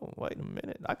like, oh, wait a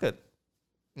minute, I could.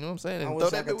 You know what I'm saying? I And wish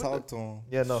throw I that could bit with talk it. to him.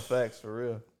 Yeah, no facts for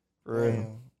real. For real.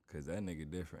 Damn. Cause that nigga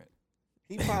different.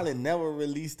 He probably never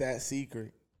released that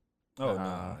secret. Oh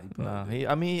nah, he probably Nah, did.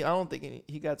 I mean, I don't think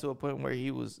he got to a point where he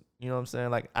was, you know what I'm saying?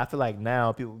 Like, I feel like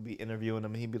now people would be interviewing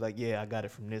him and he'd be like, yeah, I got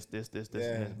it from this, Yeah. and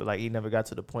this. But like, he never got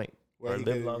to the point Where or he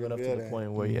lived could long enough to reveal the that.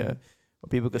 point where, Mhm. yeah, where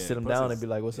people could Yeah, sit him plus down his- and be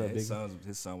like, what's yeah, up, his big?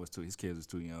 his son was too. His kids was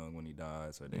too young when he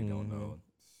died, so they don't Mhm. know.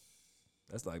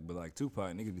 That's like, but like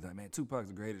Tupac, niggas be like, man, Tupac's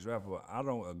the greatest rapper. I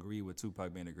don't agree with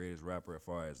Tupac being the greatest rapper as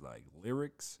far as like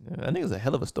lyrics. Yeah, that nigga's a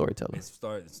hell of a storyteller.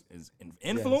 Is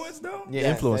influence though. Yeah,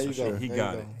 Yes, influence there for you go. sure. He There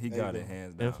got you it. go. He There you got go. it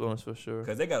hands down. Influence for sure.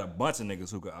 Because they got a bunch of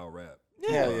niggas who could out rap.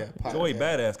 Hell yeah. Pac, Joey yeah.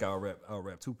 Badass can out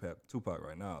rap Tupac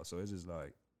right now. So it's just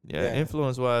like Yeah, Yeah.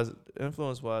 influence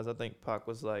wise, I think Pac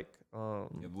was like,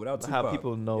 without how Tupac,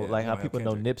 people know, yeah, like you how don't have people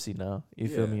know Kendrick. Nipsey now. You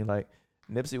feel Yeah. me? Like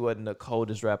Nipsey wasn't the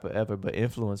coldest rapper ever, but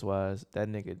influence wise, that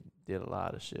nigga did a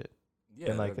lot of shit.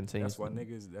 Yeah, and, like, that- continues that's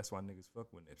why to- niggas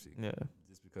fuck with Nipsey. Yeah,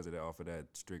 Just because of that, off of that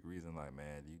strict reason, like,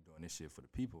 man, you doing this shit for the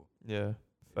people. yeah,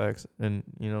 facts. And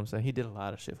you know what I'm saying? He did a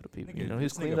lot of shit for the people. You know, he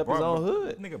was this cleaning nigga up his brought- own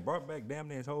hood. Nigga brought back damn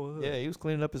near his whole hood. Yeah, he was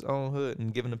cleaning up his own hood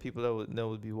and giving the people that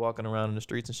would be walking around in the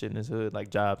streets and shit in his hood like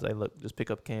jobs. Hey, look, just pick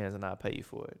up cans and I'll pay you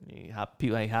for it. And you hop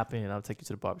in, I'll take you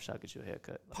to the barbershop, get you a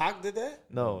haircut. Like, Pac did that?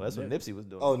 no, that's what Nipsey was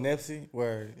doing. Oh, Nipsey?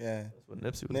 Word, yeah. That's what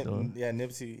Nipsey was doing. Yeah,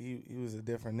 Nipsey, he was a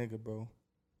different nigga, bro.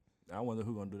 I wonder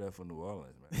who gonna do that for New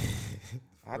Orleans, man.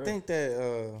 I think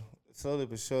that slowly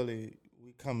but surely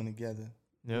we coming together.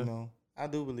 Yeah, You know, I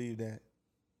do believe that.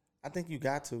 I think you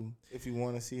got to if you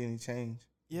want to see any change.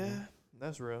 yeah,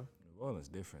 that's real. New Orleans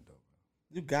different though.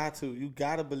 You got to. You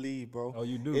got to believe, bro. Oh,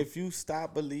 you do. If you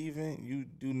stop believing, you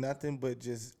do nothing but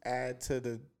just add to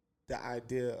the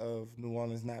idea of New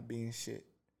Orleans not being shit.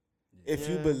 If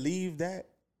you Yeah. believe that,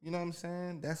 You know what I'm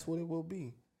saying? That's what it will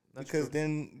be. That's because true.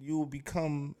 then you will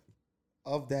become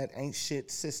of that ain't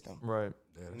shit system. Right.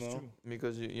 That's You know? true.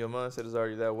 Because your mindset is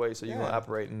already that way, so you're Yeah. gonna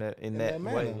operate in that way.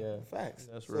 manner. Yeah. Facts.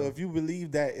 That's so real. if you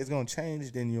believe that it's gonna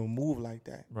change, then you'll move like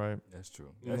that. Right. That's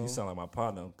true. You know? You sound like my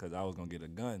partner because I was gonna get a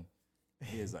gun.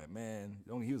 He was like, man,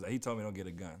 he told me don't get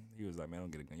a gun. He was like, man,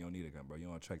 don't get a gun. You don't need a gun, bro. You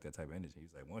don't attract that type of energy.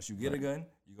 He's like, once you get a gun,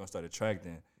 you're gonna start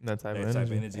attracting That type that of type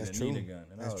of energy. energy That's that true. need a gun.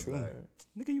 And I That's was true. like,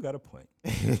 nigga, you got a point.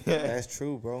 That's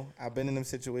true, bro. I've been in them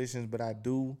situations, but I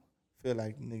do feel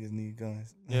like niggas need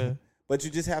guns. Yeah. But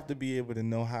you just have to be able to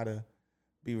know how to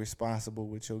be responsible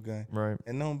with your gun. Right.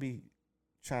 And don't be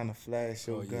trying to flash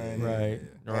your Oh, yeah, gun. yeah, Right.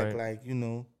 yeah. Act Right. like,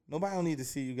 nobody don't need to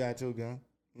see you got your gun,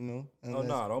 Oh unless-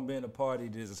 no, don't be in a party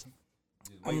just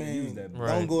I waiting to use mean, that. Right.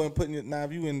 don't go and put in your, now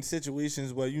if you in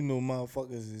situations where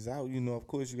motherfuckers is out, of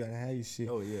course you gotta have your shit.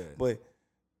 Oh yeah. But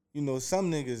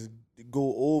some niggas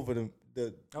go over the Oh,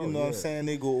 what I'm yeah. saying,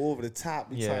 they go over the top.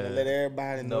 They trying to Yeah. let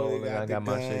everybody know No, they got I the got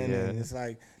my gun, shit, yeah. and it's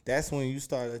like that's when you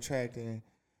start attracting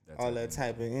all that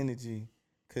type of energy,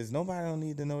 cause nobody don't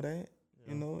need to know that.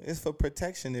 It's for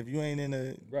protection. If you ain't in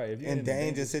a Right. If in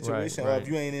danger situation, or right. if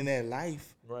you ain't in that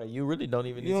life, Right. You really don't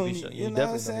even need you to don't be. need, You know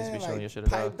what I'm definitely don't need to saying? be showing Like, your shit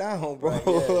at all. pipe down, bro.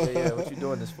 Right, yeah. What you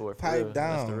doing this for? For Pipe real?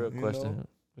 That's the down, real you question. know?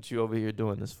 What you over here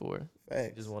doing this for? You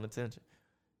Facts. just want attention.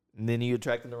 And then you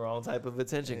attracting the wrong type of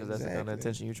attention because that's the kind of Exactly.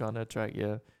 attention you're trying to attract.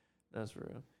 Yeah. That's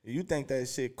real. You think that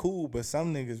shit cool, but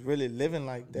some niggas really living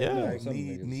like that. Yeah, like some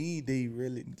niggas. they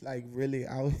really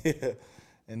out here,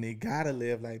 and they gotta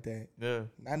live like that. Yeah.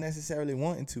 Not necessarily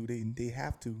wanting to. They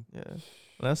have to. Yeah.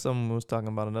 That's something we was talking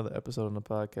about another episode on the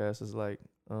podcast is like,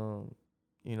 you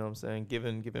know what I'm saying,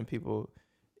 giving people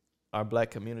our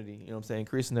black community, you know what I'm saying,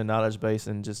 increasing their knowledge base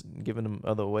and just giving them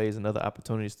other ways and other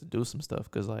opportunities to do some stuff.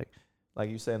 Cause like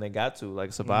you saying they got to,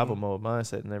 like survival mode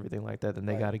mindset and everything like that, then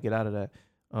they Right. got to get out of that.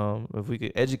 If we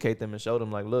could educate them and show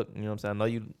them like, look, you know what I'm saying,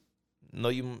 I know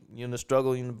you're in the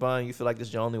struggle, you're in the bind, you feel like this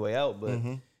is your only way out, but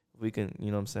we can, you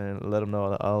know what I'm saying, let them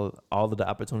know all of the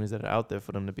opportunities that are out there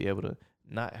for them to be able to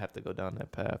not have to go down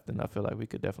that path. Then I feel like we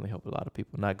could definitely help a lot of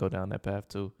people not go down that path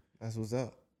too. That's what's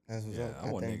up. That's what's Yeah, up.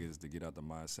 I want think niggas to get out the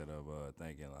mindset of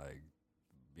thinking like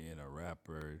being a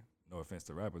rapper. No offense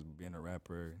to rappers, but being a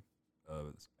rapper,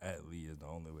 athlete is the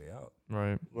only way out.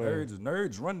 Right.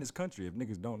 Nerds run this country. If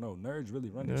niggas don't know, nerds really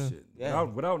run this Yeah. shit. Yeah.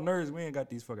 Without nerds, we ain't got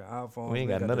these fucking iPhones. We ain't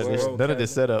got none this of this. world None of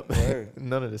this cabinet. setup. Word.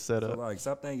 None of this So setup. like,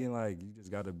 stop thinking like you just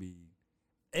gotta be.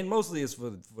 And mostly it's for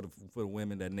the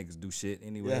women that niggas do shit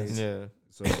anyways. Yeah.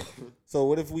 So So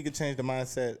what if we could change the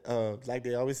mindset of, like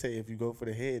they always say, if you go for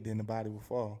the head, then the body will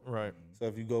fall. Right. So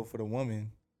if you go for the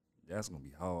woman, that's gonna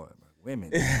be hard. Man.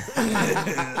 Women.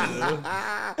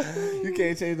 you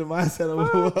can't change the mindset of a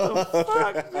woman.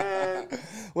 Fuck, man.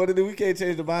 What we can't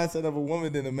change the mindset of a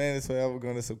woman, then a man is forever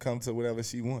going to succumb to whatever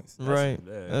she wants. Right.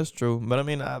 yeah. That's true. But I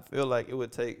mean, I feel like it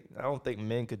would take, I don't think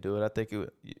men could do it. I think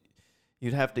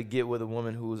you'd have to get with a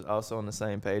woman who's also on the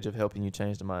same page of helping you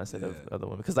change the mindset of other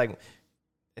women. Because like,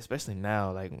 especially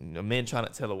now, like a man trying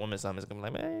to tell a woman something, it's going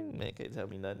to be like, man can't tell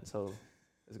me nothing. So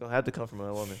it's going to have to come from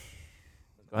a woman.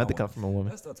 I have to come from a woman.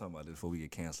 Let's start talking about this before we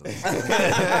get canceled.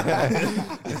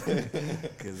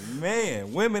 Because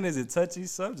man, women is a touchy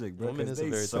subject, bro. Women 'cause is a they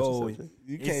very so, touchy subject.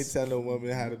 You can't It's- tell no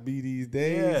woman how to be these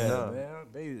days. Yeah, No.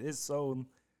 man. It's so,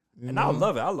 and I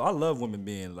love it. I love women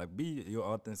being like, be your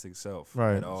authentic self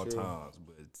Right. at all times.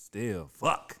 But still,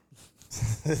 fuck.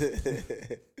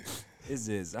 It's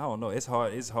just, I don't know. It's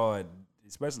hard. It's hard,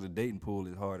 especially the dating pool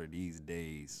is harder these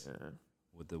days Yeah.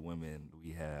 with the women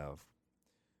we have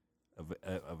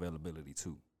availability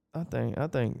to. I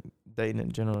think dating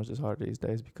in general is just hard these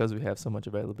days because we have so much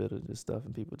availability to this stuff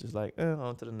and people just like,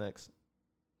 on to the next.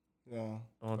 Yeah.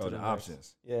 On to Oh, the the next.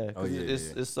 options. Yeah, Oh, cause yeah, it's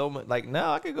yeah. it's so much. Like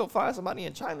now, I could go find somebody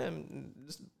in China and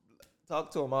just talk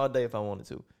to them all day if I wanted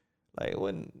to. Like it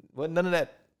wasn't none of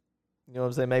that. You know what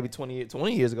I'm saying? Maybe 20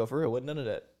 years ago, for real, wasn't none of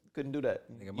that. Couldn't do that.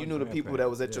 Nigga, my You knew the people that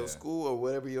was at your grandparents, school or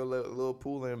whatever your little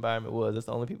pool environment was. That's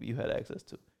the only people you had access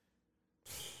to.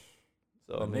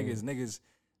 So I But mean,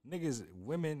 niggas,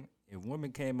 women. If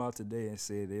women came out today and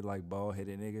said they like bald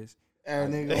headed niggas,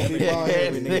 Every nigga gonna be Yeah, bald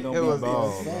every headed. nigga gonna was- be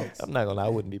bald. bro. Facts. I'm not gonna lie, I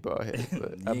wouldn't be bald headed,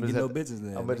 but You ain't get no bitches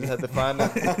then. I'm gonna nigga. just have to find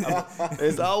out.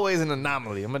 There's always an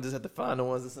anomaly. I'm gonna just have to find the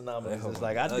ones that's anomalous. It's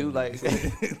like I do like.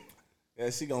 Yeah,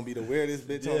 she gonna be the weirdest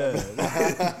bitch on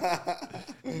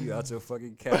Yeah. You out your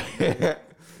fucking cap.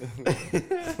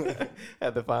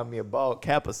 Have to find me a bald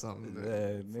cap or something.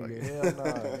 Yeah, nigga. Hell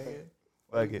nah, nigga.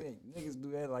 Fuck it. Niggas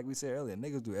do that, like we said earlier.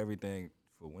 Niggas do everything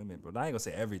for women, but I ain't gonna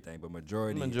say everything, but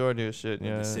majority of shit, of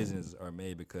yeah. decisions are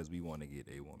made because we want to get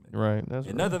a woman. Right. That's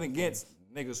And right. nothing against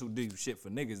niggas who do shit for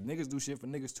niggas. Niggas do shit for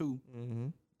niggas too. Mm-hmm.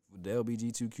 the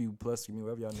LBGTQ plus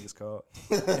community, whatever y'all niggas called.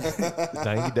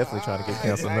 Nah, he definitely trying to get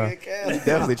canceled now. He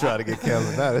definitely trying to get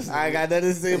canceled now. This I ain't got nothing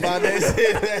to say about that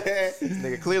shit, man.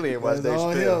 nigga clearly ain't watched Dave That's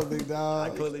all Chappelle. him, big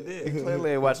dog. I clearly did. He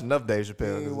clearly ain't watched enough Dave He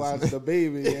Chappelle. ain't watching the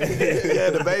baby. Yeah. Yeah,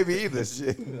 the baby either.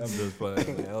 Shit. I'm just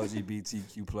playing. The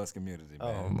LGBTQ plus community,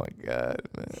 man. Oh my god,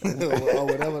 man. Or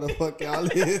whatever the fuck y'all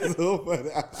is.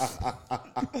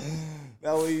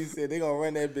 That's what he said. They gonna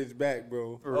run that bitch back,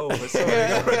 bro. Oh, for sure.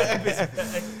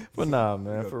 But nah,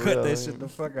 man, for Cut real. that shit the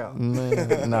fuck out.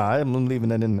 Man, nah, I'm leaving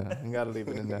that in there. You gotta leave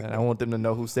it in there. I want them to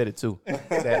know who said it too.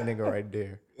 That nigga right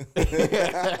there.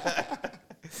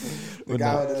 The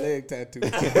guy with the leg tattoo.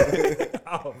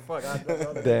 Oh fuck! I don't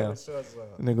know that. Damn. Sure,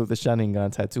 Nigga with the Shining Gun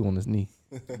tattoo on his knee.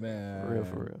 man.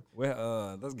 For real.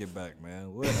 Well, let's get back,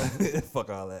 man. What, fuck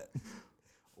all that.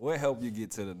 What helped you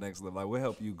get to the next level? Like, what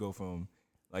helped you go from,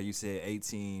 like you said,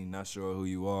 18, not sure who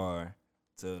you are,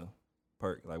 to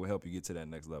Perk? Like, what helped you get to that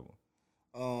next level?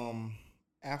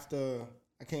 After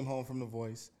I came home from The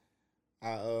Voice,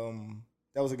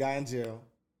 there was a guy in jail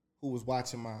who was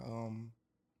watching my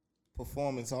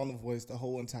performance on The Voice the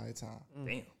whole entire time.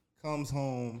 Damn. Comes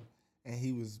home and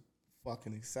he was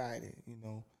fucking excited. You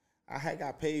know, I had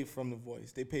got paid from The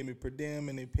Voice. They paid me per diem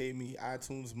and they paid me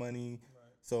iTunes money. Right.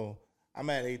 So I'm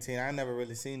at 18. I never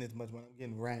really seen this much money. I'm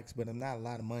getting racks, but I'm not a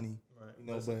lot of money. Right.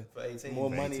 You know, but for 18, more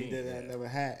for money 18, than yeah. I never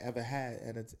had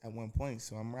at one point.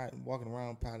 So I'm walking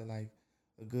around probably like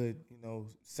a good,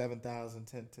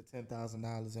 $7,000 to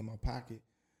 $10,000 in my pocket.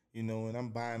 You know, and I'm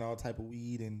buying all type of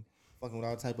weed and fucking with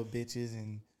all type of bitches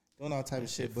and doing all type of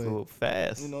shit. But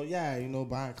fast.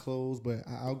 Buying clothes, but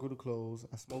I outgrew the clothes.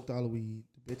 I smoked all the weed.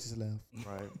 The bitches left.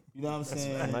 Right. You know what I'm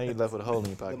saying? Now you left with a hole in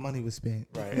your The pocket. money was spent.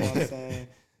 Right. You know what I'm saying?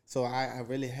 So I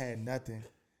really had nothing.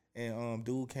 And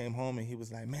dude came home and he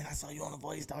was like, man, I saw you on The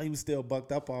Voice, dog. He was still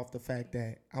bucked up off the fact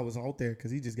that I was out there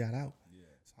because he just got out. Yeah.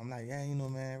 So I'm like, yeah,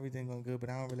 man, everything going good, but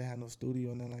I don't really have no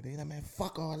studio or nothing like that. He's like, man,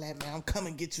 fuck all that, man. I'm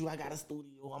coming get you. I got a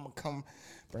studio. I'm going to come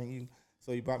bring you.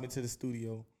 So he brought me to the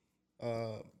studio,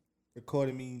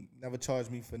 recorded me, never charged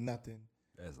me for nothing.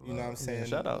 That's you know what I'm saying?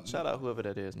 Yeah, shout out whoever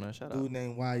that is, man. Shout out. Dude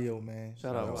named Yo, man.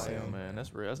 Shout out Yo, man.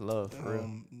 That's real. That's love for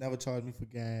real. Never charged me for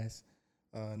gas,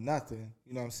 nothing.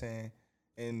 You know what I'm saying?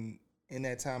 And in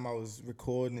that time, I was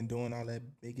recording and doing all that,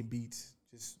 making beats,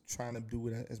 just trying to do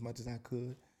it as much as I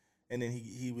could. And then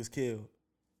he was killed.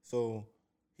 So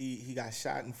he got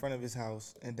shot in front of his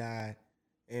house and died.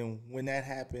 And when that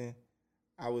happened,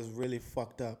 I was really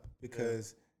fucked up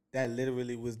because that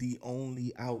literally was the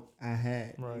only out I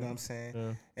had. Right. You know what I'm saying?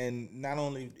 Yeah. And not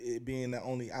only it being the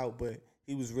only out, but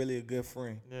he was really a good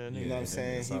friend. Yeah, you know what I'm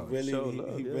saying? He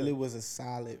really was a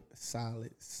solid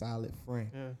friend.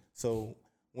 Yeah. So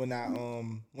when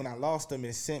I lost him,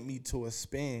 it sent me to a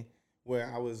spin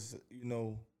where I was,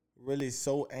 really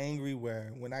so angry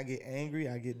where when I get angry,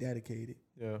 I get dedicated.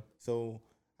 Yeah. So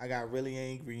I got really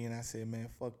angry and I said, man,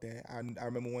 fuck that. I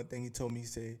remember one thing he told me, he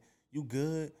said, you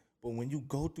good, but when you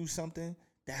go through something,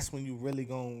 that's when you really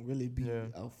gonna be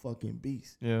a fucking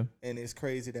beast. Yeah. And it's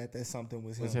crazy that something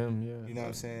was him. Yeah. You know what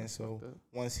I'm saying? So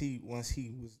once he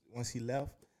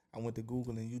left, I went to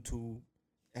Google and YouTube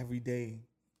every day,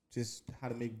 just how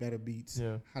to make better beats,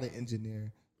 how to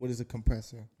engineer, what is a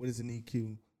compressor, what is an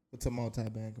EQ, what's a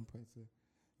multi-band compressor,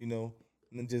 and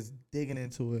then just digging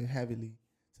into it heavily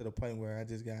to the point where I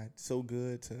just got so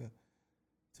good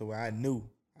to where I knew.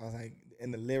 I was like,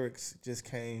 and the lyrics just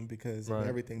came because of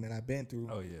everything that I've been through.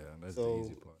 Oh, yeah. That's the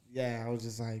easy part. Yeah, I was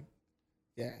just like,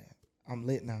 yeah, I'm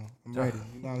lit now. I'm ready.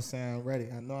 You know what I'm saying? I'm ready.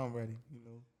 I know I'm ready.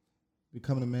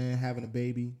 Becoming a man, having a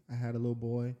baby. I had a little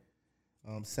boy,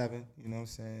 7, you know what I'm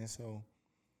saying? So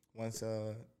once,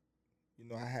 I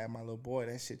had my little boy,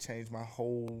 that shit changed my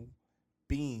whole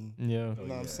being. Yeah. You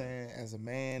know what I'm saying? As a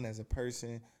man, as a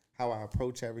person, how I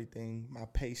approach everything, my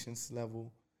patience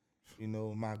level,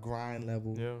 my grind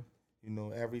level. Yeah.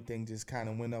 Everything just kind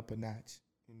of went up a notch,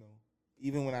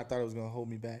 Even when I thought it was going to hold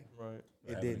me back. Right.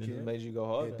 It didn't. It made you go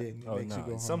hard. It didn't. It makes you go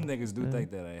hard. Some niggas do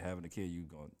think that having a kid,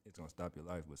 it's going to stop your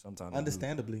life, but sometimes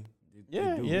understandably.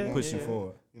 It push you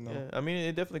forward. Yeah. I mean,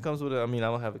 it definitely comes with it. I mean, I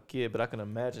don't have a kid, but I can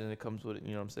imagine it comes with it,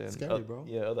 you know what I'm saying? Scary, bro.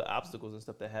 Yeah, other obstacles and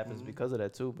stuff that happens because of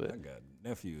that too. But I got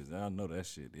nephews, and I know that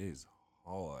shit is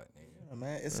hard, nigga. Yeah,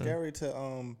 man, it's scary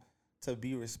to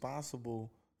be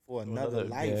responsible for another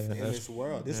life in this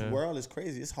world. This world is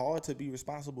crazy. It's hard to be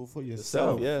responsible for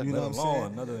yourself. Yeah, you know what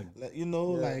I'm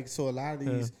saying? So a lot of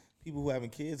these people who having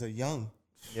kids are young.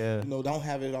 Yeah, don't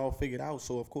have it all figured out.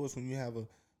 So of course, when you have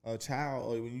a child,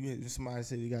 or when somebody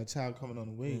says you got a child coming on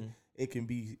the way, it can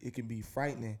be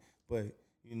frightening. But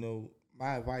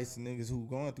my advice to niggas who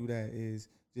going through that is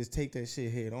just take that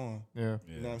shit head on. Yeah.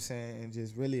 You know what I'm saying? And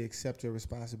just really accept your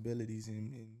responsibilities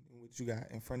and what you got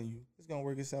in front of you. It's gonna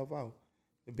work itself out.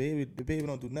 The baby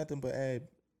don't do nothing but add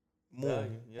more.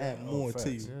 Add more to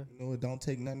you. Yeah. You know, it don't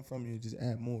take nothing from you, just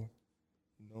add more.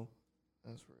 You know?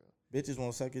 That's real. Bitches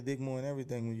won't suck your dick more and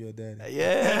everything when you're a daddy.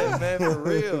 Yeah, man, for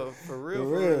real. For real.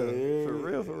 yeah.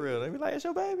 For real. They be like, it's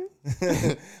your baby.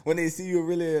 When they see you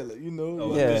really, you know,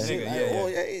 Oh, yeah. yeah. Shit, Yeah, like, yeah. oh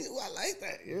yeah, ooh, I like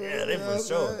that. Yeah, they you know for what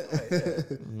sure. I'm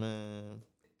saying? Man,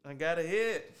 I got a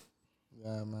hit.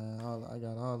 Yeah, man. I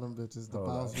got all them bitches. The Hold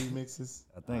bounce on. remixes.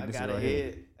 I think I this is got a right here.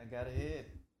 hit. I got a hit.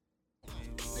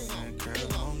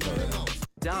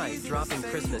 Die dropping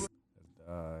Christmas.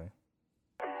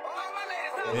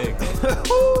 Big.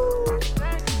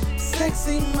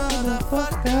 Sexy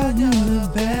motherfucker, you're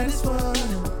the baddest one.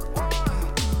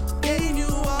 Gave you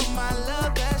all my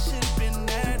love, that shit been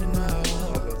there enough.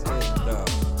 No.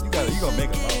 You gonna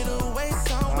make a mouth. Get away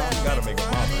somewhere. You gotta make a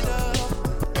mouth.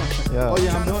 Yeah. Oh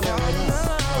yeah, I'm doing that right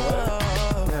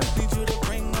now. Need you to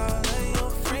bring all of your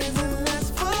friends and let's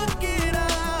fuck it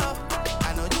up.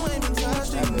 I know you ain't been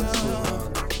touched That bitch shit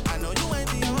enough. hard. I know you ain't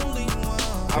the only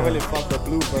one. I really fucked the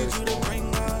blue verse. Need you to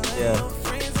bring all of Yeah. your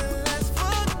friends and let's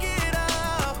fuck it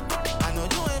up. I know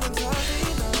you ain't been touched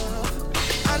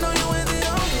enough. I know you ain't the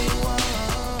only one.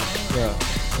 Yeah.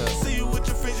 See you with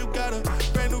your friends, you got a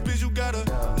brand new bitch, you got a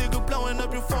nigga blowing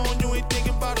up your phone, you ain't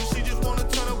thinking about her. She just wanna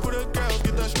turn up with her girls,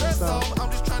 get the stress off. I'm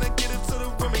just trying to get her to the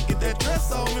room and get that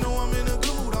dress off. You know I'm in a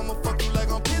good mood, I'ma fuck you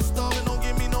like I'm pissed off. And don't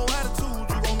give me no attitude,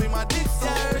 you gon' be my dick so.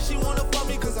 Yeah, she wanna fuck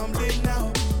me cause I'm lit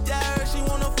now. Yeah, she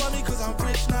wanna fuck me cause I'm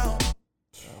rich now.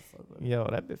 Yo,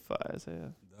 that bit fire as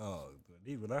hell. Dog,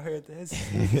 when I heard this,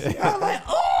 I was like,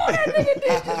 oh, that nigga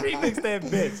did just remix that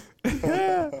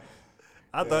bitch.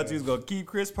 I thought you was gonna keep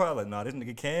Chris Paul. Like, nah, this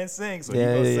nigga can sing, so you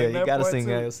gonna sing that You gotta part sing, too?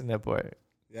 gotta sing that part.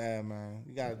 Yeah, man.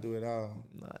 You gotta do it all.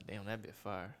 Nah, damn, that bit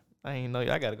fire. I ain't know.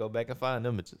 I gotta go back and find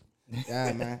them bitches.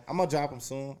 Yeah, man. I'm gonna drop them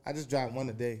soon. I just dropped one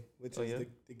today, which Oh, is yeah?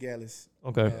 the Gallus.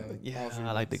 Okay. Yeah, Yeah,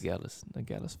 I like the Gallus. The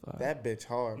Gallus fire. That bitch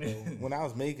hard, bro. When I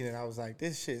was making it, I was like,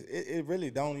 this shit, it really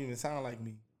don't even sound like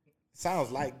me. It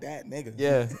sounds like that nigga.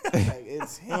 Yeah. Like,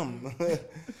 it's him.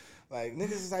 Like,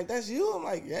 niggas is like, that's you? I'm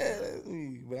like, yeah, that's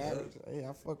me. But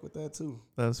I fuck with that too.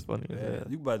 That's funny. Yeah, Yeah.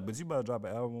 you about to drop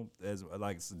an album as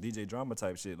like some DJ drama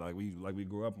type shit, like we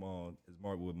grew up on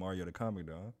with Mario the comic,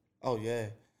 though. Oh, yeah.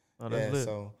 Oh, that's Yeah, lit.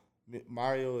 so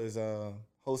Mario is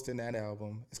hosting that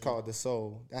album. It's called The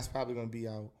Soul. That's probably going to be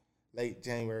out late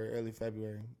January, early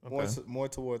February. Okay. More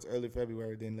towards early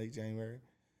February than late January.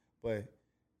 But,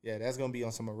 yeah, that's going to be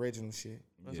on some original shit.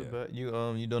 That's Yeah. a bet. You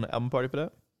doing an album party for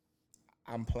that?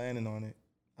 I'm planning on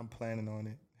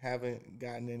it. Haven't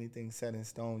gotten anything set in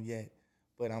stone yet,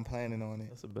 but I'm planning on it.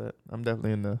 That's a bet. I'm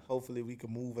definitely in there. Hopefully, we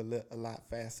can move a lot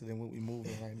faster than what we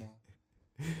moving right now.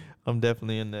 I'm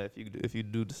definitely in there if you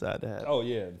do decide to have. Oh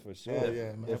yeah, for sure. Oh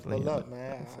yeah, man. Definitely Pull in up, there.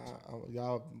 man.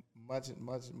 Y'all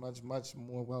much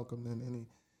more welcome than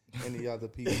any other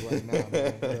people right now,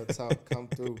 man. Real talk, come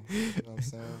through. You know what I'm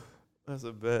saying? That's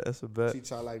a bet. That's a bet. Treat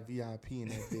y'all like VIP in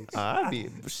that bitch. I be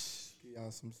Give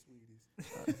y'all some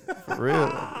sweeties. for real.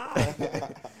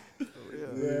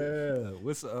 Yeah.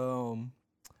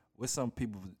 What's some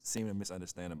people seem to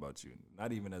misunderstand about you?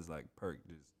 Not even as like Perk,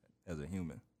 just as a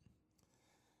human.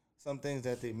 Some things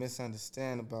that they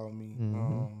misunderstand about me.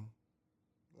 Mhm.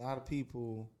 A lot of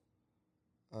people.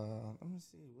 Let me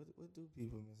see. What do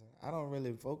people misunderstand? I don't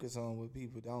really focus on what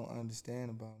people don't understand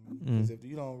about me. Because if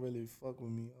you don't really fuck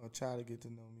with me or try to get to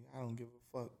know me, I don't give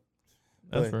a fuck.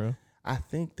 That's But real. I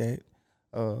think that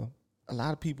a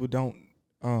lot of people don't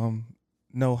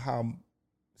know how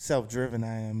self-driven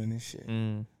I am in this shit.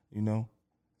 Mm. You know,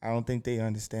 I don't think they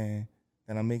understand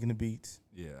that I'm making the beats,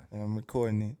 Yeah. and I'm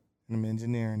recording it, and I'm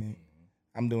engineering it.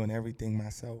 I'm doing everything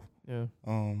myself. Yeah.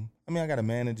 I mean, I got a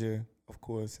manager, of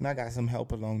course, and I got some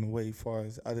help along the way as far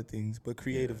as other things, but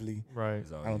creatively, Right.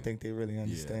 It's all I don't you. think they really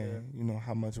understand, you know,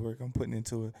 how much work I'm putting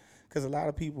into it. Because a lot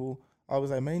of people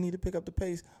always like, man, you need to pick up the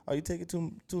pace. Or you take it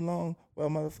too long. Well,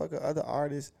 motherfucker, other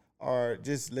artists are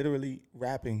just literally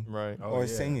rapping Right. Oh, or yeah.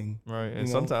 singing. Right. And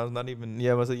you know? sometimes not even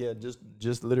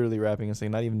just literally rapping and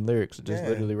singing, not even lyrics, just Yeah.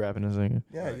 literally rapping and singing.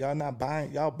 Yeah,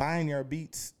 Right. y'all buying your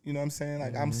beats. You know what I'm saying?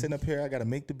 Like, I'm sitting up here, I gotta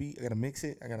make the beat, I gotta mix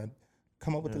it, I gotta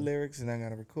come up with the lyrics, and I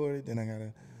gotta record it, then I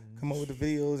gotta come up with the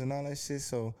videos and all that shit.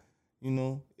 So, you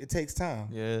know, it takes time.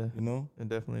 Yeah. You know? It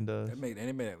definitely does.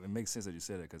 It makes sense that you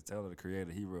said that because Taylor, the creator,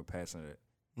 he real passionate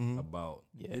Mm-hmm. about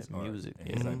Yeah, his art. music, And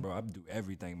he's yeah. like, bro, I do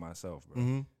everything myself, bro.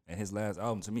 Mm-hmm. And his last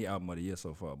album, to me, album of the year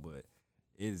so far, but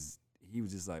he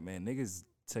was just like, man, niggas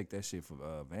take that shit for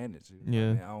advantage. Yeah.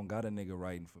 Like, man, I don't got a nigga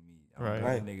writing for me. I don't Right. got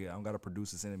Right. a nigga. I don't got a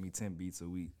producer sending me 10 beats a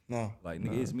week. No. Like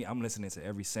nigga, it's me. I'm listening to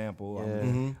every sample.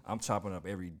 Yeah. I'm chopping up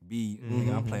every beat.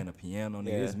 Nigga, I'm playing a piano. Nigga,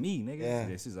 Yeah. it's me, nigga. Yeah.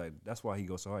 This is like that's why he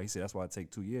goes so hard. He said that's why it take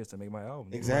 2 years to make my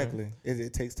album. Nigga. Exactly.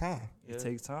 It takes time. It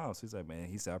takes time. So he's like, man,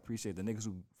 he said I appreciate the niggas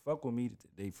who fuck with me.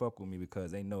 They fuck with me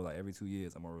because they know like every 2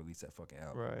 years I'm gonna release that fucking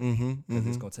album. Right. Because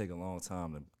it's gonna take a long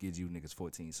time to give you niggas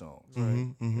 14 songs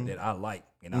that I like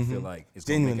and I feel like it's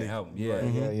gonna make Genuinely. an album.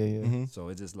 Yeah. Yeah. So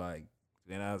it's just like,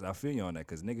 and I feel you on that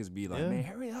because niggas be like, Yeah. man,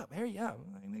 hurry up.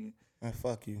 I'm like, nigga. Man,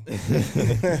 fuck you.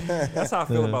 That's how I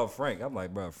feel about Frank. I'm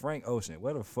like, bro, Frank Ocean,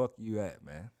 where the fuck you at,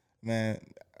 man? Man,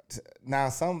 now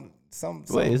some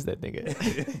Where is that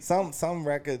nigga? some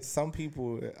records, some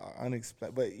people are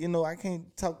unexpected, but you know I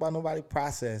can't talk about nobody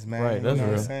process, man. Right, that's you know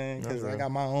what real. I'm saying? That's Because I real.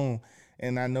 got my own,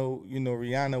 and I know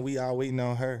Rihanna. We all waiting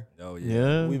on her. Oh yeah.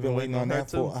 Yeah. We've been waiting on her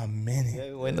that for a minute. Yeah,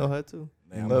 we waiting on her too.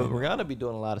 Man, But I'm Rihanna be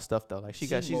doing a lot of stuff though. Like she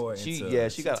got She more she into-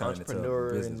 she she got turned into a entrepreneur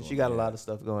and business she got a woman, lot yeah. of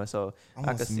stuff going. So I I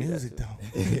want could some see music that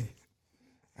too. though.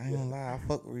 I ain't gonna lie, I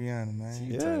fuck with Rihanna, man.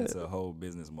 She Yeah. turned into a whole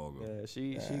business mogul. Yeah,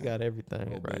 she got everything Whole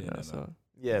right billionaire now. now. So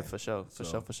yeah, for sure,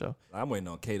 So- for sure. I'm waiting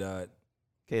on K-Dot.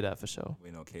 K-Dot for sure.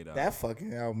 Waiting on K-Dot. That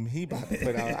fucking album he about to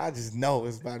put out, I just know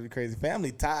it's about to be crazy.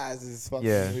 Family Ties is fucking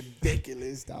Yeah.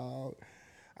 ridiculous, dog.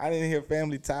 I didn't hear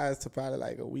Family Ties till probably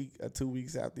like a week or 2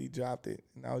 weeks after he dropped it,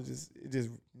 and it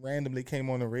just randomly came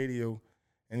on the radio,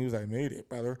 and he was like, "Made it,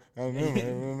 brother. I made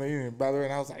it, brother,"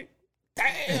 and I was like,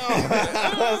 "Damn!"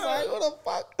 I was like, "What the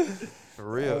fuck?" For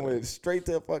I real. went straight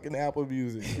to fucking Apple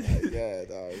Music. Like, yeah,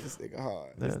 dog, this nigga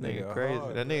hard. That nigga nigga crazy.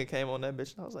 hard, That nigga came on that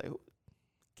bitch and I was like,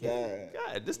 Yeah.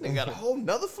 God, this nigga got a whole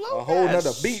nother flow. A whole God,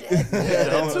 nother beat. shit. Yeah,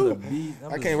 that too.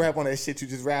 I can't rap on that shit you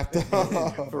just rapped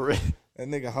on. For real. That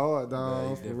nigga hard, dog.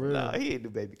 Yeah, For he real. Nah, he ain't do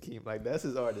Baby Keem. Like, that's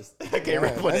his artist. I can't Yeah,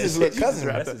 rap on that's that his shit. little You just cousin.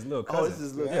 rapped That's on- his little Oh, cousin. it's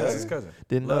his little Yeah, that's his cousin. cousin.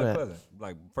 Didn't know blood that. cousin.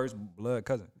 Like first blood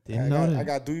cousin. Didn't know that. I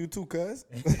got Do You Too, cuz.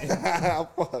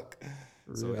 Fuck.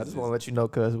 So I it's just want to let you know,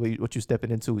 cuz, what you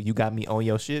stepping into. You got me on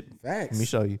your shit. Facts. Let me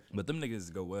show you. But them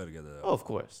niggas go well together. Though. Oh, of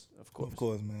course. Of course. Of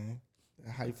course, man.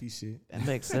 That hyphy shit. That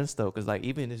makes sense, though, because, like,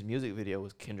 even his music video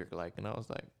was Kendrick-like, and I was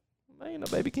like, man, you know,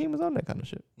 Baby Keem was on that kind of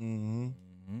shit. Mm-hmm.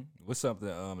 What's something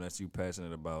that you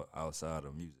passionate about outside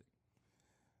of music?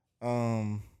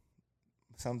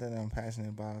 Something that I'm passionate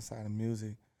about outside of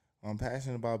music. I'm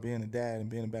passionate about being a dad and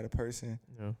being a better person.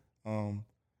 Yeah.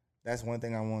 That's one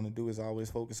thing I want to do is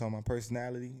always focus on my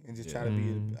personality and just try to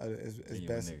Mm. be as Being you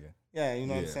a best. nigga. Yeah, you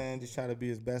know what I'm Yeah. saying? Just try to be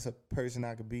as best a person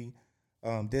I could be.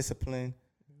 Discipline.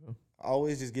 Yeah.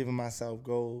 Always just giving myself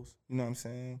goals. You know what I'm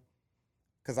saying?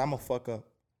 Because I'm a fuck up.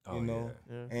 Oh, You know?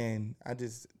 Yeah. And I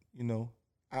just,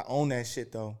 I own that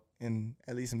shit though. And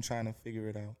at least I'm trying to figure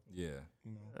it out. Yeah.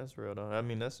 You know? That's real, though. I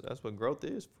mean, that's what growth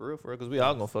is, for real, because we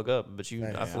all gonna fuck up, but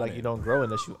Right. I feel like you don't grow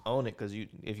unless you own it, because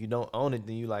if you don't own it,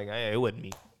 then you like, hey, it wasn't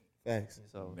me. Facts.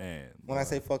 So, Man. When I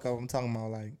say fuck up, I'm talking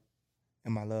about like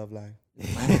in my love life.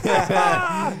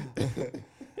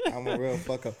 I'm a real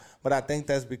fuck up. But I think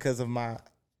that's because of my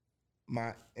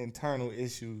internal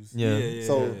issues. yeah.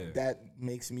 So that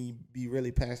makes me be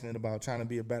really passionate about trying to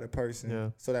be a better person. Yeah.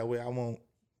 So that way I won't,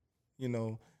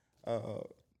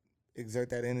 exert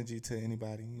that energy to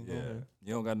anybody. You know? Yeah.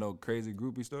 You don't got no crazy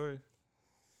groupie stories?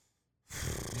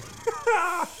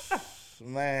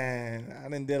 Man, I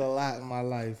done did a lot in my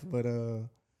life, but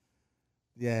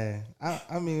yeah.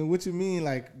 I mean, what you mean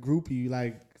like groupie,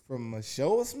 like from a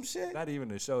show or some shit? Not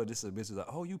even a show. Just a bitch is like,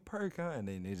 oh, you Perk, huh? And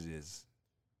then it's just,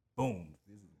 boom.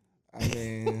 I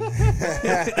mean,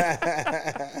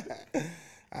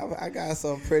 I got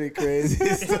some pretty crazy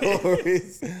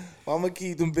stories. I'm gonna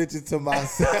keep them bitches to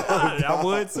myself. I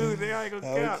would too. They ain't I'm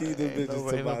gonna gonna count. keep them bitches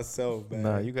to ain't no- myself, man.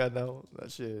 Nah, you got no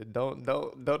shit. Don't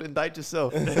indict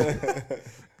yourself.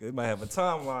 They might have a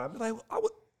timeline. Be like, I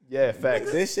would. Yeah,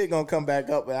 facts. This shit gonna come back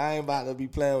up, but I ain't about to be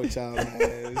playing with y'all,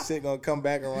 man. This shit gonna come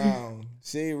back around.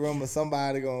 Shade room or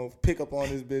somebody gonna pick up on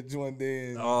this bitch one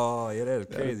day and Oh, yeah,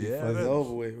 that's crazy. Yeah, it's that-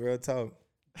 over with. Real talk.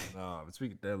 Nah, but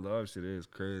speaking of that love shit, is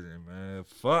crazy, man.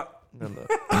 Fuck. No, look.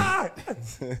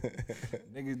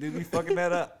 Niggas do be fucking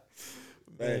that up.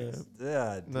 Facts.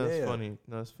 Yeah, No, it's damn. funny.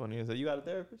 No, it's funny. Is that you got a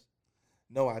therapist?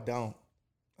 No, I don't.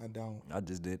 I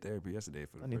just did therapy yesterday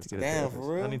for the I need first to get time. a Damn, therapist.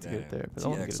 for real? I need to get a Damn. therapist. She I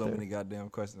want to asked get a so many therapist. goddamn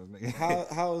questions, nigga.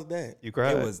 How was that? You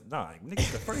cried? It was nigga,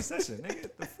 the first session, nigga.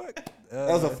 The fuck. That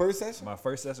was the first session? My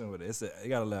first session with it. It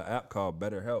got a little app called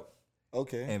BetterHelp,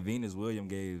 Okay. and Venus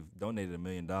Williams donated $1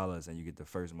 million, and you get the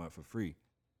first month for free.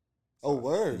 Oh,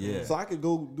 word. Yeah. So I could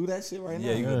go do that shit right now.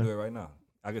 Yeah, you Yeah. can do it right now.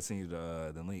 I could send you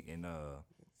the link and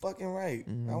fucking right.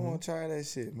 I want to try that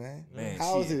shit, man. Man,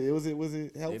 How was it? Was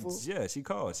it helpful? Yeah, she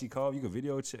called. You could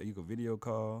video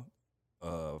call,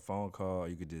 phone call.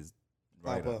 You could just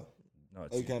write Pop her. up. No,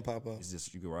 Oh, you can't pop up. It's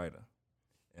just you could write her.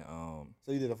 And,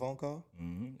 So you did a phone call?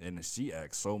 and she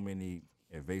asked so many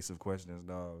evasive questions,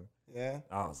 dog. Yeah.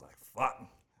 I was like, fuck.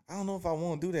 I don't know if I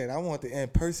want to do that. I want the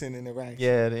in-person interaction.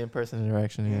 Yeah, the in-person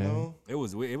interaction. You Yeah. know? It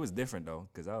was different though,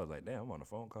 because I was like, damn, I'm on a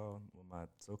phone call with my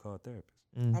so-called therapist.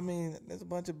 Mm. I mean, there's a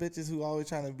bunch of bitches who always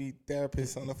trying to be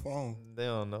therapists on the phone. They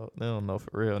don't know. They don't know for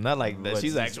real. Not like that. But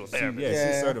She's she- an actual she- therapist. Yeah, Yeah,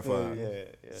 she's I certified. feel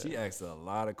Yeah. She asked a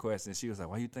lot of questions. She was like,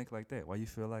 why you think like that? Why you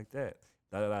feel like that?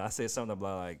 I said something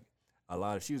about like a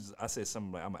lot of. I said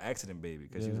something like, I'm an accident baby,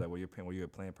 because she was like, well, you're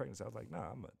playing pregnancy. I was like,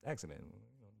 nah, I'm an accident.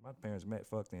 My parents met,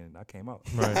 fucked, and I came out.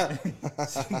 Right.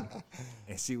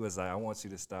 And she was like, I want you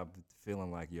to stop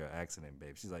feeling like you're an accident,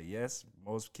 baby. She's like, yes,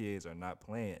 most kids are not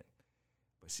playing.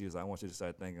 But she was like, I want you to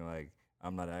start thinking like,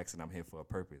 I'm not an accident, I'm here for a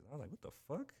purpose. I was like, what the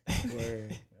fuck?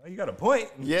 Word. Oh, you got a point.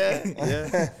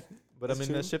 Yeah. But I mean,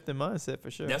 true. that shifting mindset for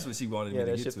sure. That's what she wanted Yeah, me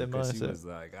to that get shift to. in Because she mindset. was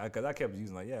like, because I kept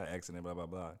using like, yeah, accident, blah, blah,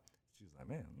 blah. She was like,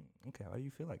 man, okay, why do you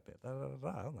feel like that? Da, da,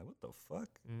 da, da. I'm like, what the fuck?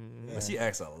 Mhm. But she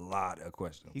asked a lot of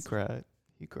questions. He cried.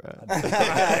 He cried.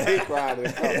 He cried.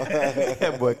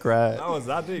 That boy cried.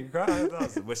 I did cry.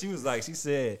 But she was like, she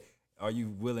said, are you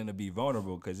willing to be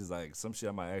vulnerable? Because it's like, some shit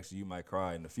I might ask you might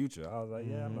cry in the future. I was like,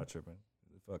 yeah, I'm not tripping.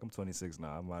 Fuck, I'm 26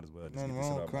 now. I might as well just Nothing get this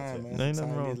shit wrong off my crying, chest. man. There ain't nothing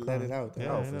Sometimes wrong you with need to let crying. it out. Yeah,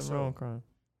 though. ain't for nothing sure. wrong with crying.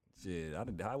 Shit, I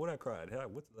didn't. What I cried?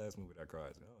 What's the last movie that I cried?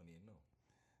 I don't even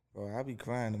know. Bro, I be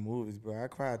crying in movies, bro. I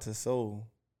cried to Soul.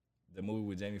 The movie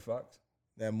with Jamie Foxx.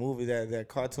 That movie, that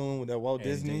cartoon with that Walt And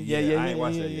Disney. I ain't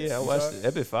watched that yet. I You watched saw it.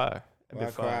 That bit fire. That Bro, I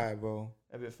bit fire. cried, bro.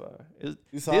 That bit fire.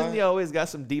 You saw Disney it? always got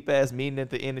some deep ass meaning at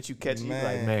the end that you catch. You like,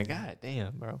 Man. man, god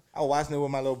damn, bro. I was watching it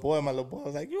with my little boy. My little boy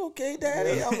was like, "You okay,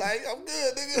 Daddy?" I'm like, "I'm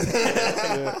good,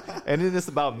 nigga." And then it's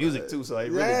about music too, so it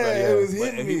really, Yeah, it was But,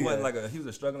 hitting and me. he wasn't he was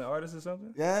a struggling artist or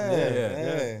something.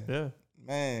 Yeah. yeah.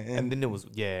 Man. And then it was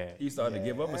He started to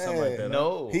give up or something like that. huh?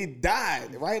 no. he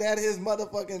died right at his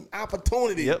motherfucking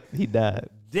opportunity. Yep, he died.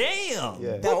 Damn.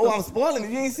 Yeah. Oh, I'm spoiling it.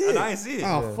 You ain't see it. I ain't see it.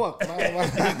 Oh fuck.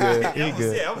 Man. He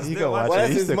good. I was He still gonna watch Well, it.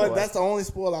 that's, He as still much, gonna that's the only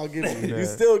spoiler I'll give you. Yeah. You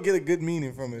still get a good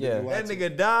meaning from it. Yeah. If you watch That it.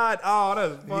 nigga died. Oh,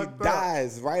 that's He fucked up.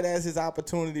 dies right as his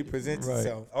opportunity presents Right.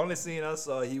 itself. Only scene I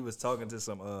saw, he was talking to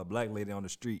some black lady on the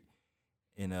street,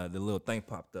 and the little thing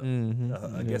popped up.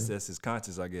 I guess that's his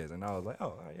conscience, I guess. And I was like, oh,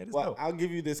 all right, yeah, this Well, dope. I'll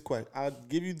give you this question. I'll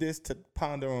give you this to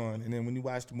ponder on, and then when you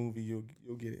watch the movie, you'll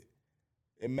get it.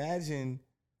 Imagine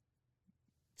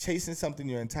chasing something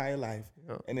your entire life,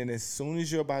 Yeah. and then as soon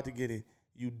as you're about to get it,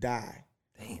 you die.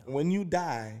 Damn. When you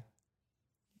die,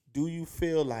 do you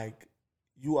feel like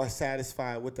you are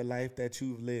satisfied with the life that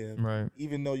you've lived, Right.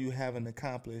 even though you haven't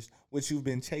accomplished what you've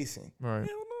been chasing? Right.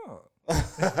 Hell no.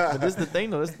 But this is the thing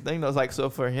though. It's like, so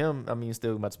for him, I mean, you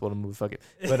still about to spoil the movie, fuck it.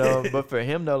 But for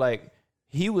him though, like,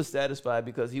 he was satisfied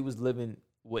because he was living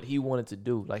what he wanted to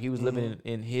do. Like, he was living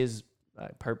in his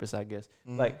purpose, I guess.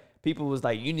 Like, people was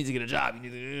like, you need to get a job. You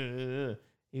need to.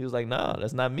 He was like, nah,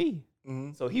 that's not me.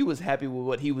 So he was happy with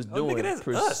what he was doing, Nigga, that's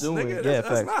pursuing. us. Nigga, Yeah, that's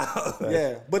facts. us now.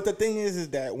 Yeah, but the thing is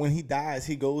that when he dies,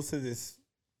 he goes to this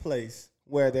place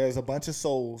where there's a bunch of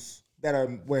souls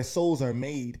where souls are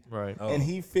made, Right. Oh. and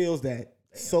he feels that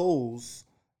souls,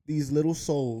 these little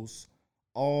souls,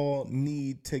 all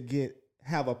need to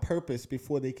have a purpose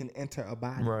before they can enter a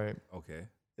body. Right. Okay.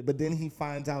 But then he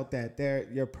finds out that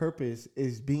your purpose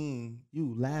is being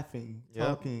you laughing, Yeah.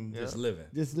 talking, Yeah. Just living.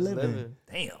 just living.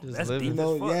 Damn. Just that's living. You deep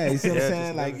know, as fuck. yeah, you see what Yeah, I'm just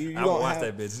saying? Like living. you I would don't watch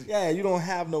have, that bitch. yeah, you don't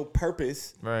have no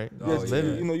purpose. Right. Oh, Just yeah.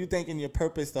 living. You know, you thinking your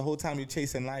purpose the whole time you're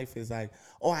chasing life is like,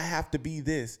 oh, I have to be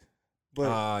this. But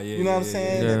Yeah, you know what I'm yeah,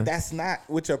 saying? yeah. That's not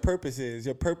what your purpose is.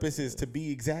 Your purpose is to be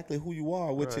exactly who you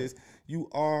are, which Right. is you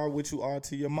are what you are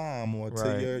to your mom or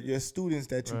Right. to your students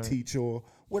that you Right. teach or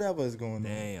whatever is going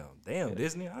on. Damn,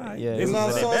 Disney. All right. Yeah, You Disney know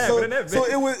was what I'm that saying? bad, but that So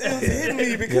bitch- it was hitting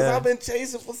me because Yeah. I've been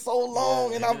chasing for so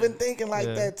long and I've been thinking like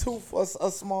Yeah. that too. For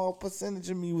a small percentage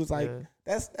of me was like,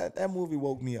 Yeah. that movie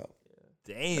woke me up.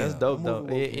 Damn. That's dope That though.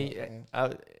 movie woke me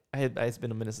up, man. It's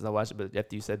been a minute since I watched it, but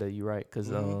after you said that, you're right, because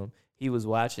he was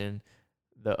watching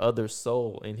the other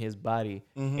soul in his body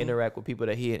interact with people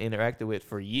that he had interacted with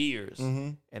for years,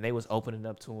 and they was opening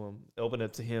up to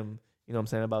him. You know what I'm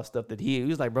saying, about stuff that he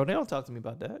was like, bro, they don't talk to me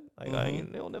about that. Like,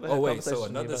 they don't never. Oh have wait, so conversations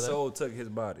with me another about that. soul took his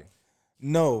body.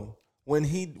 No, when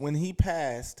he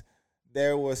passed,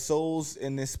 there were souls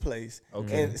in this place.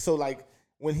 Okay. And so like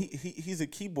when he's a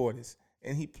keyboardist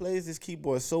and he plays his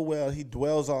keyboard so well, he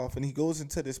dwells off and he goes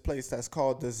into this place that's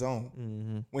called the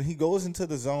zone. When he goes into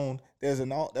the zone, there's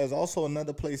also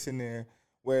another place in there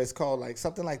where it's called like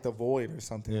something like the void or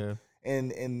something. Yeah.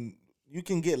 and you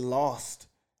can get lost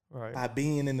by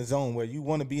being in the zone where you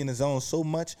want to be in the zone so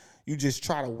much you just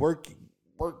try to work,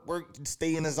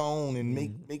 stay in the zone and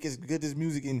make as good as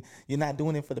music, and you're not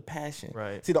doing it for the passion.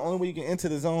 Right. See, the only way you can enter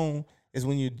the zone is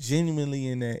when you're genuinely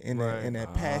in that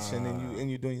passion and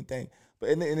you're doing your thing. But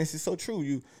and this is so true.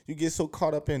 You get so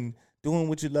caught up in doing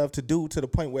what you love to do to the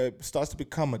point where it starts to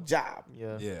become a job.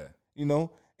 Yeah. You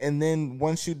know, and then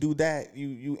once you do that,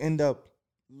 you end up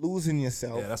losing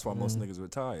yourself. Yeah, that's why most niggas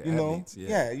retire. You know, athletes,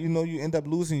 yeah. you know, you end up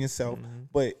losing yourself.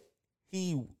 But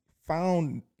he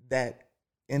found that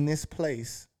in this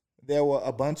place, there were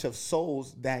a bunch of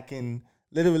souls that can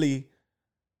literally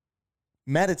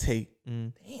meditate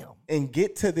and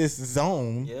get to this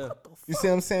zone. Yeah. You see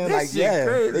what I'm saying? This Like, shit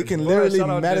crazy. they can Boy, literally shout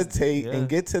out meditate Disney. and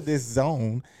get to this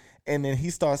zone. And then he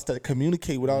starts to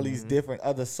communicate with all these different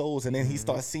other souls. And then he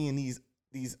starts seeing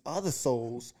these other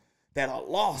souls that are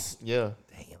lost. Yeah.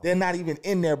 They're not even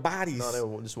in their bodies. No, they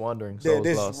were just wandering. They're Souls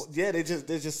just, lost. yeah, they're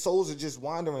just souls are just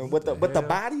wandering. But the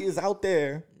body is out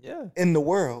there Yeah. in the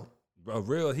world. Bro,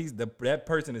 real, that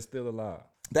person is still alive.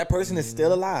 That person is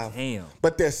still alive. Damn.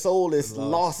 But their soul is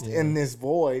lost in this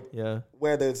void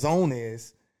where the zone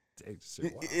is.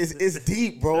 It's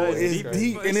deep, bro. It's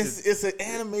deep. And it's an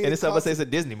animated. And it's about to say it's a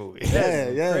Disney movie.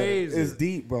 Yeah. crazy. It's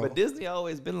deep, bro. But Disney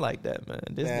always been like that, man.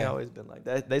 Disney always been like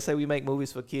that. They say we make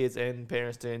movies for kids and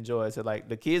parents to enjoy. So like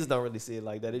the kids don't really see it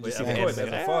like that. They just see Of the course, as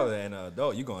animated. a father and an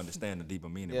adult, you're going to understand the deeper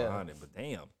meaning Yeah. behind it. But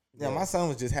damn. Yeah, my son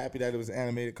was just happy that it was an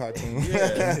animated cartoon.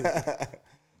 Yeah.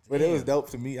 But it was dope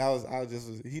to me.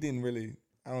 He didn't really.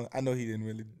 I know he didn't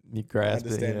really You grasp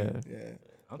it. understand Yeah. it. Yeah.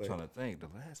 I'm trying to think. The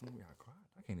last movie I cried,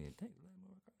 I can't even think.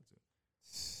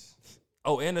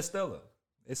 Oh, Interstellar.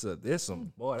 It's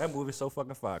some boy. That movie's so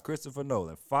fucking fire. Christopher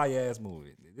Nolan, fire ass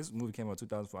movie. This movie came out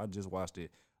 2004. I just watched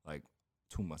it like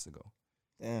 2 months ago.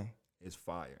 Damn. It's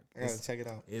fire. I gotta check it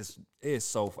out. It's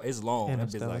it's long. That bitch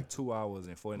Interstellar. like 2 hours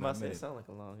and I'm 49 about to say it minutes. sound like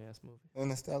a long ass movie.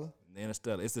 Interstellar.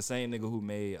 Interstellar. It's the same nigga who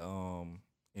made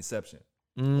Inception.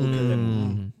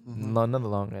 Another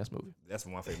long ass movie. That's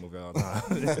my favorite movie of all time.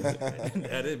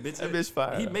 that bitch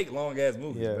fire. He make long ass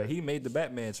movies. Yeah. But he made the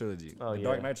Batman trilogy, Oh, the yeah.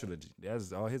 Dark Knight trilogy.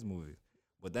 That's all his movies.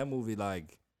 But that movie,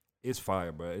 like, it's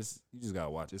fire, bro. You just gotta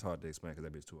watch. It's hard to explain because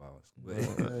that bitch 2 hours. But I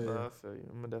feel you.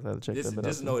 I'm gonna definitely have to check this, that bit out.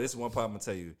 just know this one part I'm gonna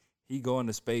tell you. He go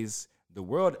into space. The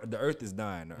Earth is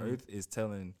dying. The Earth is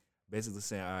basically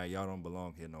saying, all right, y'all don't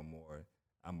belong here no more.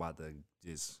 I'm about to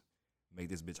just make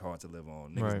this bitch hard to live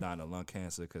on. Niggas dying of lung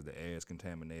cancer because the air is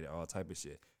contaminated, all type of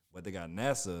shit. But they got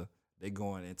NASA. They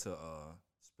going into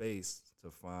space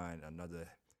to find another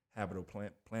habitable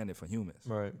planet for humans.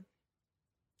 Right.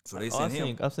 So they sent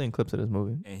him. I've seen clips of this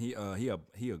movie. And he a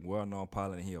well-known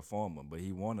pilot and he a farmer, but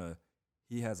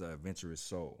he has an adventurous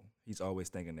soul. He's always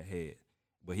thinking ahead.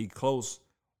 But he's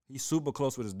super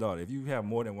close with his daughter. If you have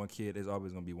more than one kid, there's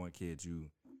always gonna be one kid you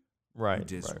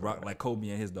just rock like Kobe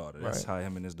and his daughter. That's how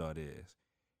him and his daughter is.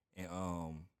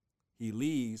 And he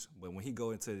leaves, but when he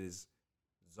go into this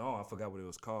zone, I forgot what it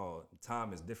was called.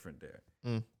 Time is different there.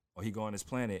 Or he go on this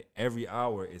planet, every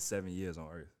hour is 7 years on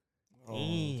Earth.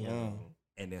 Damn.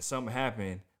 And then something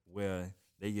happened where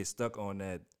they get stuck on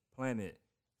that planet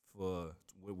for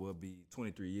what will be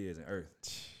 23 years in Earth.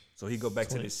 So he go back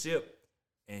to the ship,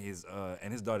 and his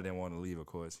daughter didn't want to leave, of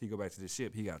course. He go back to the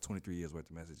ship. He got 23 years worth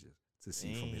of messages to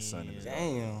see from his son and his daughter.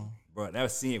 Damn. Bro,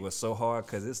 that scene was so hard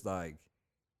because it's like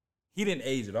he didn't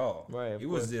age at all. Right, It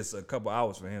was just a couple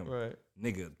hours for him. Right.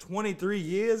 Nigga, 23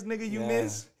 years, nigga, you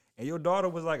missed. And your daughter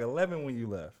was like 11 when you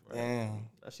left. Damn.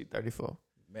 Now she 34.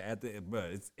 Man,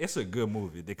 bro, it's a good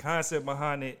movie. The concept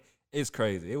behind it is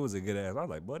crazy. It was a good ass. I was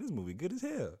like, boy, this movie good as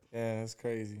hell. Yeah, that's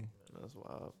crazy. That's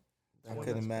wild. I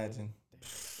couldn't imagine.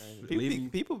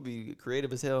 People be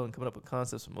creative as hell and coming up with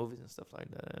concepts for movies and stuff like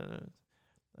that.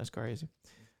 That's crazy.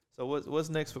 So what's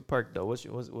next for Perk though? What's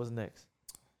next?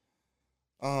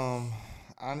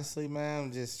 Honestly, man,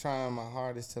 I'm just trying my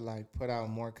hardest to like put out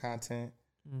more content.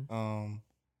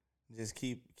 Just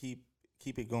keep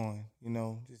it going. You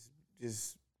know,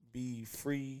 just be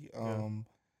free.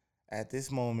 At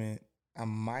this moment, I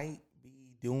might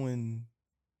be doing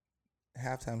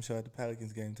halftime show at the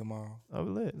Pelicans game tomorrow. Oh,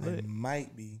 lit. I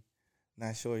might be.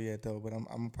 Not sure yet though, but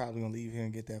I'm probably gonna leave here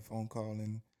and get that phone call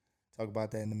and talk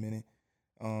about that in a minute.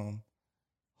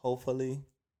 Hopefully,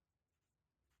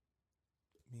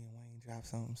 me and Wayne drop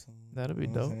something soon. That'll be You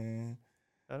know what I'm dope. saying?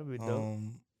 That'll be dope.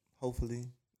 Hopefully,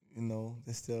 you know,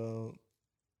 there's still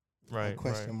a Right.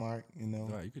 question mark. You know,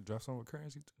 Right, you could drop some with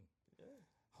Currency too.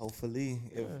 hopefully,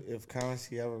 if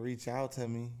Currency ever reach out to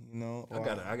me, you know,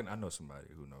 I know somebody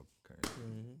who know Currency.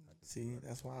 see,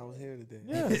 that's why I was here today.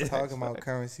 Yeah. I was talking about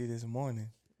Currency this morning.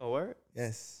 Oh, word?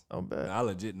 Yes. Oh bad. I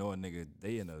legit know a nigga.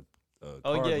 They in a Oh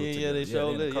car yeah, group yeah, together. they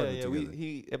showed they in a it. car Yeah, group yeah. together.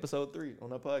 He episode 3 on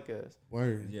that podcast.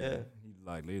 Word. Yeah, Yeah. he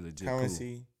like they legit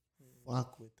Currency.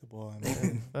 Fuck with the boy,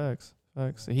 man. Facts.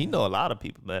 He know a lot of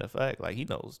people. Matter of fact, like he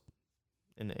knows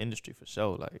in the industry for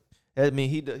sure. Like I mean,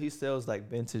 he sells like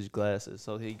vintage glasses,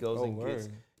 so he goes and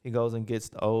gets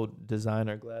the old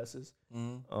designer glasses,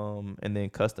 Mm-hmm. and then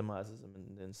customizes them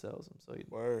and then sells them. So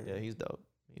Word. yeah, he's dope.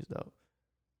 He got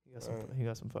Word. he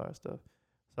got some fire stuff.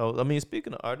 So I mean,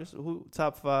 speaking of artists, who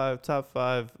top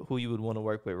five who you would want to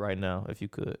work with right now if you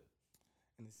could?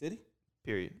 In the city?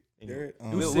 Period. Period.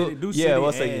 Do We'll- city, we'll- do yeah, city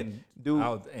we'll say and do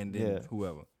out, and then yeah.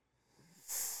 whoever.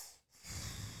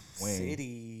 Wayne.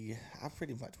 City. I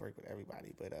pretty much work with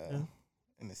everybody, but Yeah.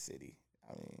 in the city,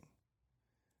 I mean,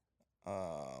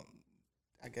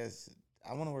 I guess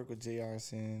I want to work with JR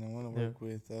Sin. I want to work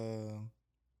with who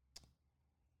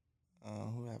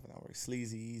haven't I worked?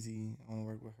 Sleazy Easy. I want to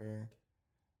work with her.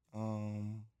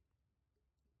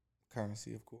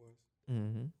 Currency, of course.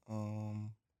 Mm-hmm.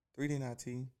 3D Not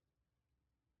T.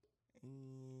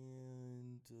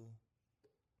 And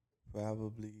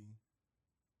probably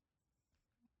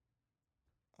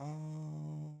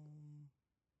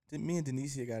me and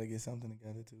Denicia got to get something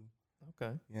together too.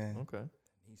 Okay. Yeah. Okay.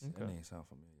 That Okay. name sound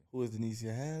familiar. Who is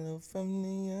Denicia? Hello from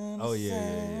the other Oh, yeah,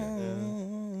 yeah,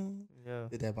 side. Yeah.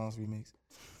 Did that bounce remix.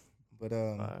 But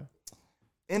Fire.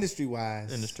 industry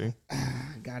wise, Industry.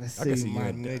 gotta can say see you my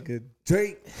in that. nigga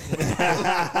Drake.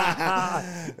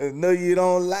 I know you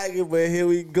don't like it, but here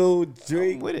we go,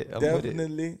 Drake. I'm with it. I'm with it.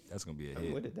 Definitely. That's gonna be a I'm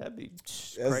hit. with it. That'd be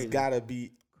That's crazy. gotta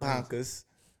be bonkers.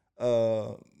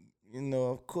 You know,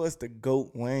 of course, the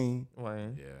GOAT Wayne.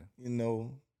 Wayne. Yeah. You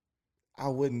know, I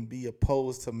wouldn't be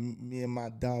opposed to me and my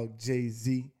dog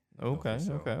Jay-Z. Okay. for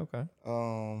sure.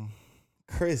 Okay.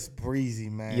 Chris Breezy,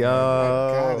 man. Yo.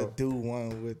 I gotta do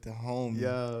one with the homie.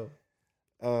 Yo.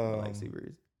 I like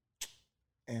Seabreeze.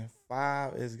 And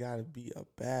 5 is gotta be a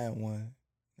bad one.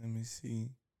 Let me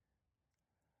see.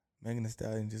 Megan Thee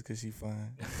Stallion just cause she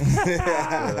fine. I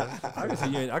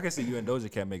can see you and Doja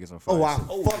Cat making some fire. Oh, I shit.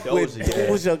 fuck with Doja, yeah.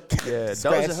 Doja. Yeah,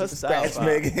 Scratch- Doja, her style scratch fire.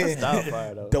 Megan. Her style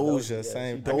fire though. Doja,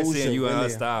 same. I can see Doja you and her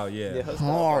really style. Yeah. Yeah, her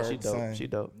style hard, fire. She dope. son. She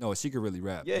dope. No, she could really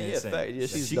rap. Yeah, Ain't yeah, saying. fact. Yeah,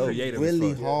 she's she dope. creative really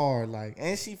as fuck. hard, like,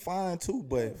 and she fine too.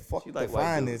 But fuck She the like white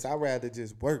fineness. I'd rather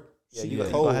just work. Yeah, She you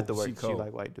cold. gonna have to work. She She cold.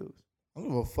 like white dudes. I don't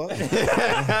give a fuck.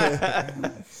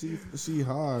 she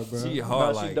hard, bro. She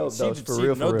hard, No, she like dope, though. For she-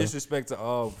 real, no for real. disrespect to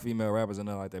all female rappers and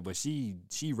nothing like that, but she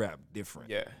rap different.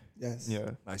 Yeah. Yes.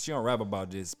 Yeah. Like she don't rap about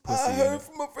just pussy. I heard and-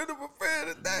 from a friend of a friend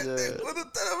that that Yeah. nigga was a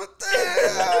ton of a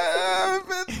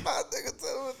thing. My nigga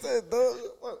ton of a thing, dog.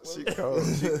 She cold.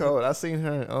 She cold. I seen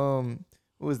her.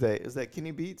 Who was that? Is that Kenny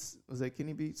Beats? Was that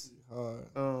Kenny Beats? Hard.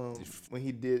 When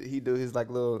he do his like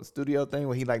little studio thing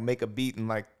where he like make a beat in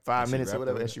like 5 And she minutes or rapped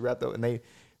whatever, over and it? she rapped up, and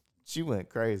she went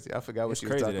crazy. I forgot what It's she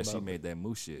was crazy talking that she about. made that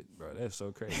moose shit, bro. That's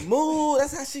so crazy. Moo,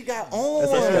 that's how she got on.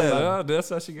 That's how she got Yeah, that's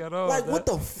how she got on. Like, that. what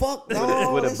the fuck, with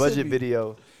dog? a That shit budget be-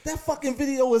 video, That fucking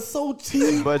video was so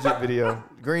cheap. budget video,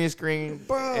 green screen,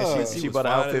 Bruh. and she She was bought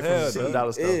an fine outfit as from hell, the though.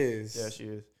 dollar store. Is. Yeah, she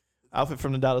is. Outfit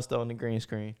from the dollar store on the green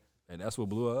screen. And that's what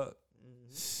blew her up.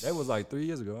 That was like 3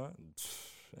 years ago, huh?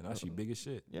 And now she big as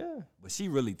shit. Yeah, But she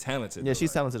really talented. yeah, though, she's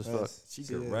like, talented as fuck. Yes, She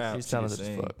she could is. rap. She's she could talented as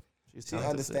sing. fuck. She's She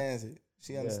talented as fuck. understands it.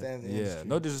 She Yeah. understands the Yeah, industry.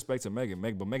 no disrespect to Megan,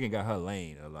 but Megan got her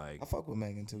lane of like, I fuck with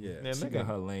Megan too. yeah, Yeah, she Megan. got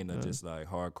her lane of Yeah. just like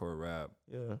hardcore rap.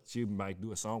 Yeah. She might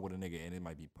do a song with a nigga and it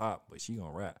might be pop, but she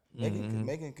gonna rap. Megan,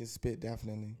 Megan can spit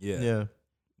definitely. Yeah. Yeah.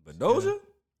 But Doja,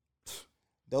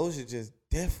 Those are just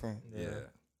different. yeah.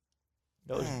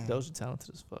 Those are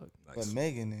talented as fuck. Like, But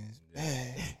Megan is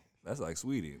bad. that's like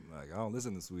Sweetie. Like I don't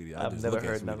listen to Sweetie. I I've just never look at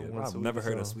heard not Sweetie. one I've Sweetie never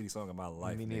heard a song. Sweetie song in my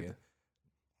life. Me nigga. neither.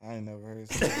 I ain't never heard.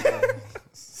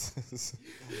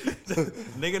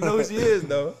 Nigga know who she is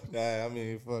though. Nah, I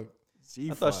mean, fuck. She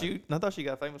I thought fine. she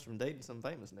got famous from dating some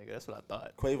famous nigga. That's what I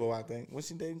thought. Quavo, I think. Was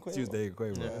she dating Quavo? She was dating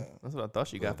Quavo. Yeah. Yeah. That's what I thought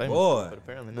she got Good famous boy. from, but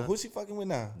apparently But not. who she fucking with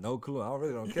now? No clue. I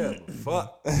really don't care.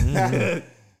 But fuck.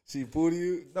 She booty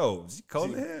you? No, she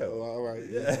cold as Oh, hell. all right.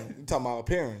 Yeah. You talking about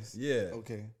appearance? Yeah.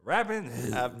 Okay. Rapping.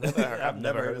 I've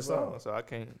never heard a song, so I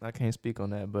can't speak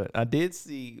on that. But I did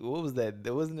see, what was that?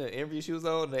 There wasn't an interview she was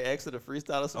on. They asked her to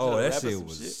freestyle or some Oh, shit, that rapping shit some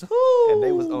was. shit. And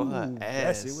they was on her That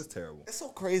ass. shit was terrible. It's so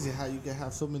crazy how you can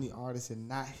have so many artists and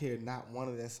not hear not one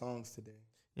of their songs today.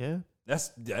 Yeah.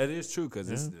 That is true because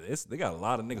it's they got a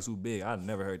lot of niggas who big. I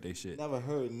never heard they shit. Never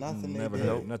heard nothing. Never they did.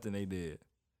 heard nothing they did.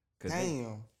 Cause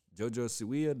Damn. JoJo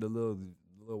Siwa, the little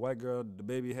white girl, the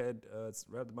baby had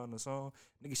rapped about in the song.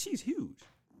 Nigga, she's huge,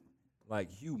 like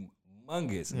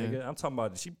humongous, nigga. I'm talking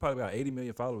about, she probably got 80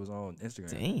 million followers on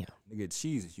Instagram. Damn. Nigga,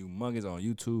 she's humongous on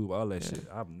YouTube, all that shit.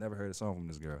 I've never heard a song from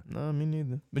this girl. No, me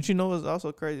neither. But you know what's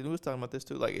also crazy? We was talking about this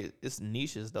too. Like it's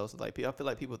niches though. So like I feel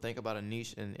like people think about a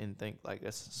niche and think like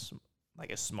it's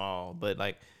small, but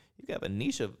like you got a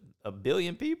niche of 1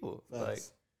 billion people. Facts. Like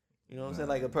you know what I'm saying?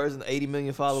 Like a person 80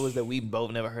 million followers that we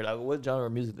both never heard of. What genre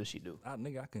of music does she do?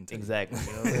 Nigga, I couldn't tell Exactly. You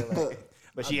know what I'm saying? Like,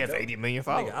 but she has 80 million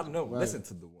followers. Nigga, I don't know. Listen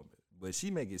to the woman. But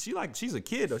she make it. She's a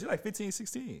kid though. She like 15,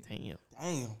 16. Damn.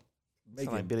 Damn.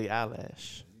 Sound like Billie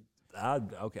Eilish. I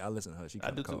listen to her. She I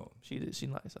kind do of too. cold. She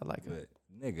nice. I like her. But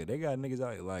nigga, they got niggas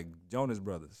out here like Jonas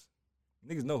Brothers.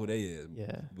 Niggas know who they is.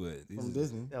 Yeah. But these From is-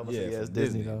 Disney. Yeah, Yeah, it's from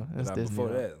Disney though. But It's Disney. before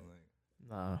though. that, like,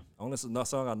 Nah, only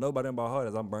song I know about them by heart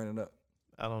is I'm Burning Up.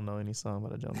 I don't know any song by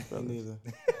the Jonas Me Brothers. neither.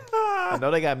 I know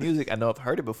they got music. I know I've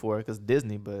heard it before because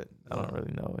Disney, but I don't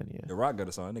really know any. The Rock got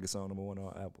a song. That nigga song #1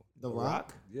 on Apple. The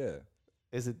Rock? Yeah.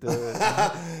 Is it the?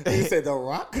 You said The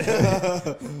Rock?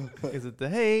 Is it the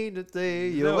hey the day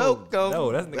you're welcome?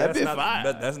 No, that's been not.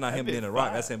 fire. That's not him That being been a Rock.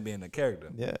 fire. That's him being a character.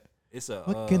 Yeah. It's a.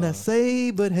 What can I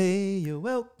say but hey you're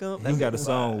welcome? He got a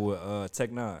song with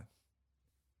Tech Nine.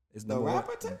 It's The number one.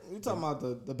 rapper? You talking about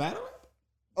the battle rap?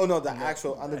 Oh, no, the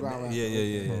actual underground rapper.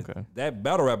 Yeah. Okay. That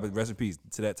battle rapper, rest in peace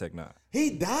to that Tech Nine. He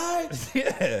died?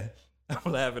 Yeah.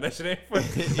 I'm laughing. That shit ain't funny.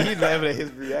 He's laughing at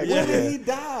his reaction. When did he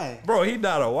die? Bro, he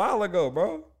died a while ago,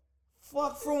 bro.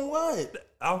 Fuck from what?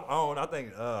 I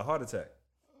think heart attack.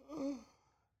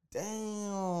 Damn.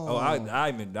 Oh,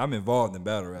 I'm involved in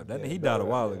battle rap. He died a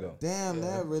while ago. Damn,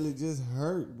 that really just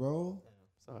hurt, bro.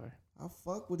 Sorry. I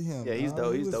fuck with him. Yeah, he's dog.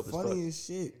 dope. He He's was dope as funny fuck. as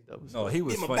shit. No, he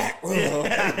was funny. Back, bro.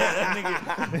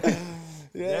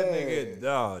 That nigga,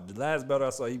 dog. The last battle I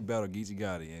saw, he battled Geechee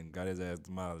Gotti and got his ass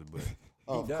demolished. But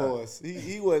Of died. course.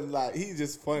 He wasn't like, he's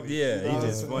just funny. yeah, You know he what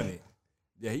just I'm funny.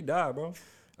 Yeah, he died, bro,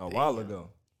 a while ago.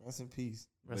 saying? Rest in peace.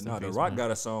 Rest But in no, The peace, Rock man.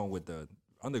 got a song with the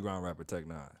underground rapper Tech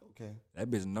Nine. Okay. That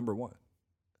bitch #1.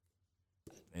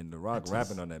 And The Rock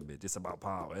rapping on that bitch. It's about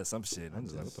power. That's some shit. I'm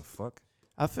just like, what the fuck?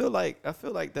 I feel like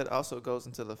that also goes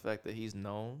into the fact that he's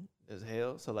known as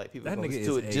hell. So like people That gonna nigga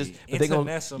listen to is it just a but they gonna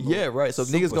international yeah right. So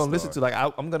niggas gonna listen superstar. to like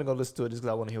I'm gonna go listen to it just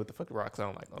because I want to hear what the fuck the Rock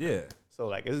sound like. Okay. Yeah. So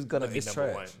like it's gonna No, be it's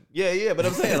number trash. 1. Yeah. But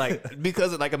I'm saying like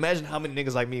because like imagine how many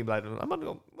niggas like me be like I'm gonna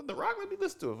go with the Rock. Let me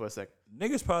listen to it for a second.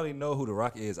 Niggas probably know who The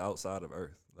Rock is outside of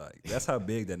Earth. Like, that's how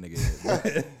big that nigga is.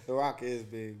 The Rock is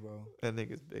big, bro. That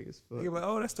nigga's big as fuck. Nigga, like,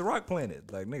 oh, that's the Rock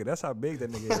planet. Like, nigga, that's how big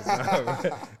that nigga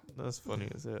is. That's funny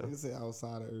as hell. Nigga say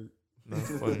outside of Earth.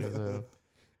 That's funny as hell.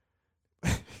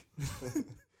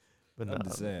 But I'm nah,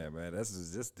 just saying, man. That's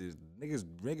just this,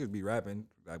 niggas be rapping.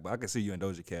 Like, but I can see you in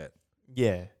Doja Cat.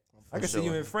 yeah. I can see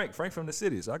you in Frank from the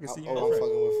city. So I can see you Oh, in I'm Frank.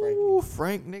 fucking with Frankie. Ooh,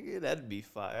 Frank, nigga, that'd be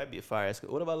fire. That'd be a fire.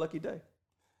 What about Lucky Day?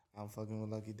 I'm fucking with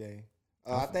Lucky Day.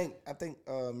 I think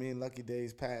me and Lucky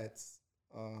Day's paths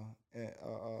are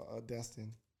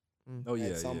destined Oh yeah,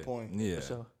 at some yeah. point. Yeah. For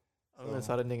sure. I went and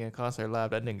saw that nigga in concert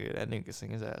live. That nigga can sing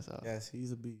his ass off. Yes,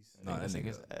 he's a beast. No, that sing nigga,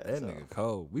 his ass that off. nigga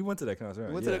cold. We went to that concert.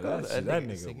 We went to Yeah, the concert. That That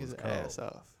nigga nigga sing his was ass cold.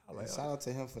 off. And shout out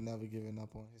to him for never giving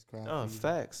up on his craft. Oh, either.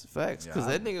 facts. Because Yeah,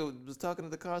 that nigga was talking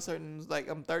at the concert and was like,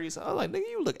 I'm 30. So I was like, nigga,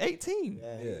 you look 18.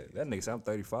 Yeah, that nigga said I'm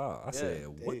 35. I said,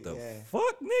 what the yeah.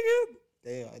 fuck, nigga?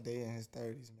 They in his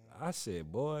 30s, man. I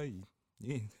said, boy,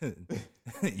 you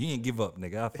ain't give up,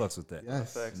 nigga. I fucks with that.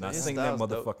 Yes. Facts. Not His sing that style's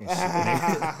dope.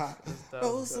 motherfucking shit.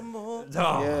 Oh, some more.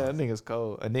 Dog. Yeah, that nigga's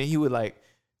cold. And then he would like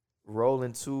roll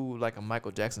into like a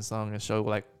Michael Jackson song and show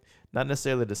like not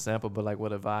necessarily the sample, but like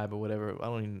what a vibe or whatever. I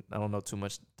don't know too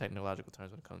much technological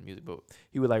terms when it comes to music, but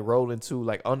he would like roll into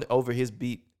like over his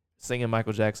beat singing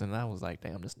Michael Jackson. And I was like,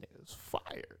 damn, this nigga is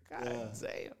fire. God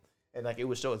damn. And like it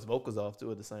would show his vocals off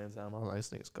too at the same time. I was like, this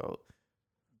nigga's cold.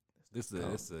 This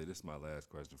is my last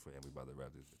question for you. We about to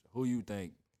wrap this. Who you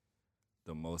think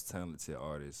the most talented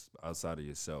artist outside of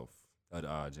yourself of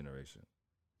our generation?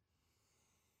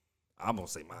 I'm gonna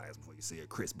say my ass before you say it.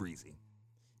 Chris Breezy.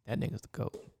 That nigga's the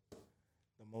goat.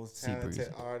 The most Sea Breezy.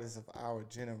 talented artist of our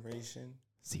generation.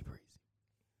 Sea Breezy.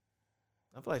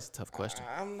 I feel like it's a tough question.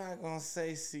 I'm not gonna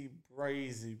say C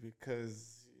Breezy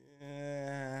because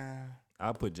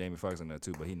I'll put Jamie Foxx in there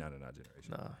too, but he not in our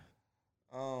generation. Nah,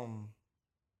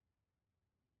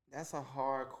 that's a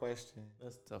hard question.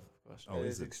 that's a tough question. Oh, It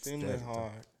is is it? extremely That's tough.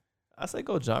 hard. I say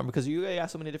go genre because you got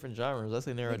so many different genres. Let's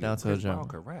say narrow it down to a Chris Brown genre.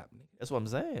 could rap, nigga. That's what I'm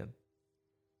saying.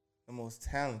 The most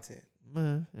talented.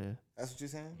 Yeah. That's what you're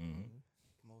saying? Mm-hmm.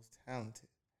 The most talented.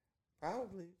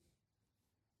 Probably.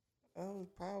 I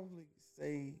would probably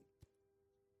say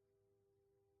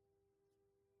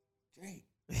Drake.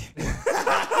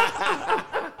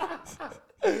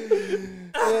 You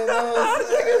know what I'm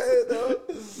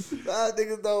saying? lot of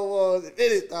niggas don't want to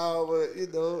admit it, dog, but you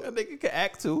know. That nigga can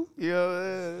act too. You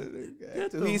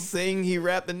know, he sing, he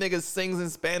rap. The nigga sings in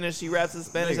Spanish, he raps in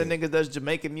Spanish. That nigga does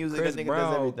Jamaican music. Chris that nigga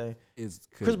Brown does everything. Chris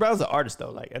Chris Brown's an artist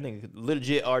though. Like I think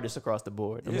legit artist across the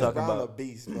board. I'm talking Brown about a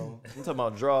beast, bro. I'm talking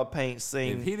about draw, paint, If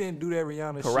sing. he didn't do that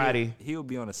Rihanna Karate. shit, he'll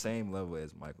be on the same level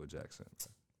as Michael Jackson.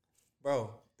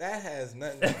 Bro, that has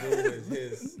nothing to do with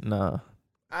his. Nah.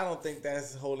 I don't think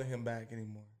that's holding him back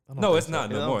anymore. No, it's not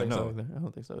no more. I No,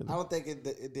 don't think so either. I don't think it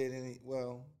did any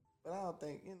well, but I don't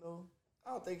think I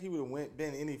don't think he would have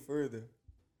been any further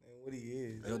than what he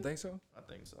is. you don't think so? I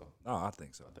think so. No, I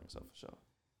think so. I think so for sure.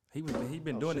 He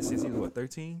been doing it since he was what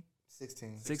 13,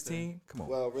 16. 16. Come on.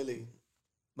 Well, really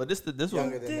But this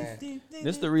younger one. than that.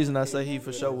 This the reason I say he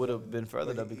for sure would have been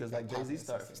further though, because like Jay-Z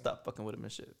stopped fucking with him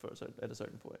and shit at a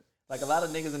certain point. Like a lot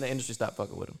of niggas in the industry stopped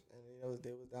fucking with him. And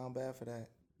they was down bad for that.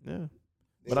 Yeah.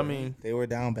 They But I were- mean- they were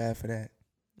down bad for that.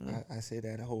 Yeah. I say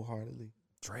that wholeheartedly.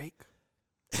 Drake.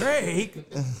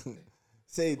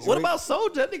 Say Drake, What about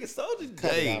Soulja? That nigga Soulja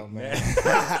cut it Jay. out,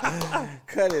 man.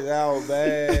 Cut it out,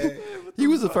 man. He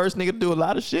was the first nigga to do a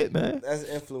lot of shit, man. That's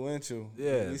influential.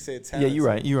 Yeah. We said Yeah, you're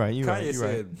right. You're right. You're right. Kanye You're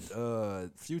right.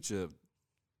 said Future,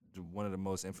 one of the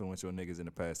most influential niggas in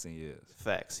the past 10 years.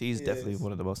 Facts. He's He definitely is.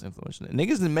 one of the most influential.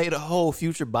 Niggas done made a whole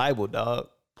Future Bible, dog.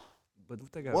 But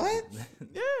what they got? What?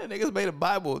 Yeah, niggas made a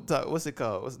Bible. What's it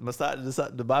called? What's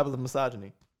the Bible of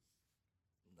misogyny.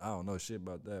 I don't know shit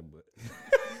about that, but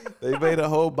They made a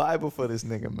whole Bible for this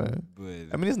nigga, man.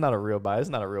 but I mean, it's not a real Bible. It's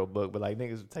not a real book, but like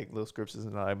niggas take little scriptures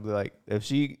and I'd be like, if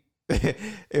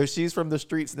she's from the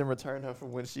streets, then return her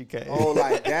from when she came. Oh,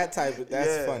 like that type of. That's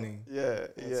Yeah, funny. Yeah,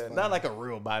 That's funny. Not like a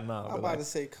real Bible, no. I'm but about like, to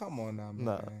say, come on now, man.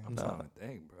 Nah. I'm trying to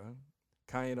think, bro.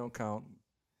 Kanye don't count.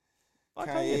 fuck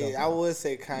Kanye, I would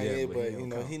say Kanye, Yeah, but but he you don't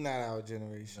know count. he not our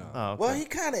generation. No. Oh, okay. Well, he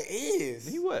kind of is.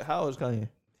 He what? How old is Kanye?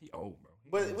 He old, bro.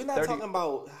 But we're not 30 talking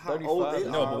about how 35. old they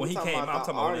No, are. but when We're he talking came about out, I'm the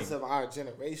talking about artists of our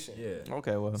generation. Yeah.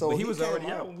 Okay, well. So But he he was came already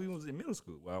out- out when we was in middle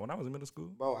school. Well, when I was in middle school.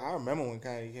 Bro, I remember when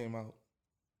Kanye came out.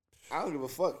 I don't give a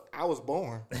fuck. I was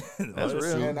born. That's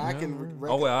real. And I Yeah, can. real. Reckon,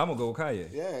 Oh well, I'm gonna go with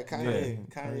Kanye. Yeah,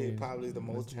 Kanye. Kanye probably is the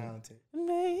most talented.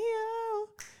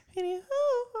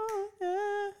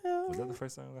 Was that the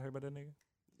first time I heard about that nigga?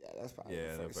 Yeah, that's probably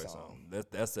Yeah, the that first song.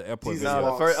 That's the airport. Jesus video.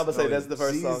 No, the first, I'm gonna say Oh, that's the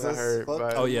first song I Jesus heard. fuck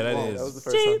Right? Oh yeah, that Walk. is. That was the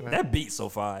first song I heard. That beat so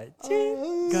fire.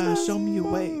 God, show me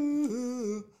your way.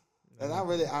 And I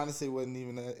really honestly wasn't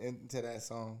even into that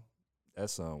song. That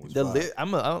song was The fire.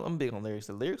 I'm big on lyrics.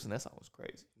 The lyrics in that song was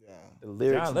crazy. Yeah. The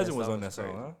lyrics. John in Legend was on that was song,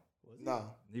 crazy. huh? No.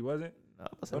 He wasn't. No,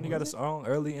 I Don't he got a song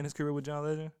early in his career with John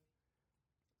Legend?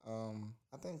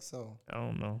 I think so. I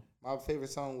don't know. My favorite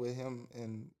song with him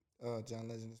and John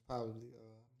Legend is probably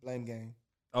Blame Game.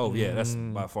 Oh yeah, that's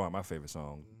by far my favorite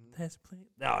song. Mm-hmm. That's play.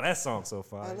 No, that song's so I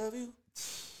fire. love you.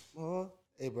 More.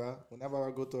 Hey, bro, whenever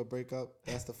I go through a breakup,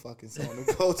 that's the fucking song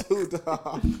to go to,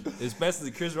 dog. Especially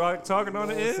Chris Rock talking on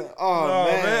the end. Oh,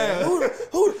 man.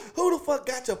 Who the fuck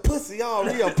got your pussy all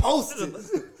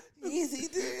reposted? Easy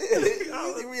did. Easy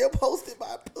reposted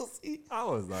my pussy. I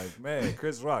was like, man,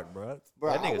 Chris Rock, bro.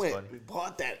 Bro, That I nigga's went funny.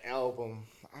 bought that album.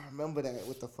 I remember that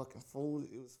with the fucking fold.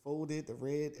 It was folded, the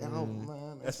red album,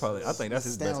 man. That's probably- I think that's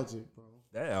his best. nostalgic, bro.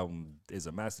 That album is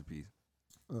a masterpiece.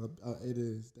 It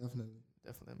is definitely.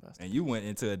 Definitely a master. And you went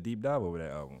into a deep dive over that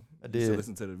album. I You should did.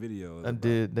 listen to the video. I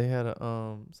did. They had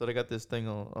a so they got this thing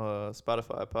on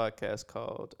Spotify podcast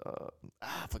called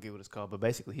I forget what it's called, but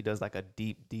basically he does like a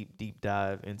deep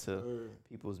dive into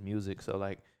people's music. So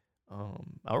like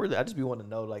I just be wanting to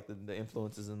know like the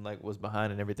influences and like what's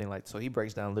behind and everything. Like so he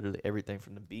breaks down literally everything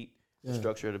from the beat, the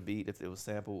structure of the beat, if it was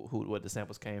sample, what the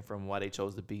samples came from, why they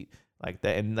chose the beat, like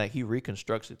that, and like he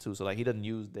reconstructs it too. So like he doesn't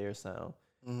use their sound.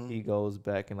 He goes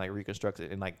back and like reconstructs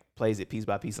it and like plays it piece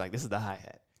by piece. Like this is the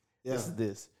hi-hat. This is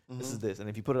this. This is this. And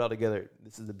if you put it all together,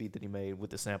 this is the beat that he made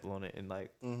with the sample on it. And like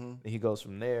he goes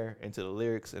from there into the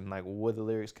lyrics and like where the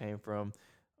lyrics came from,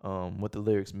 what the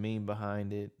lyrics mean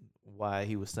behind it, why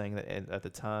he was saying that at the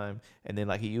time. And then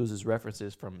like he uses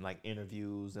references from like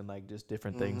interviews and like just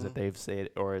different things that they've said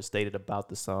or stated about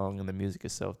the song and the music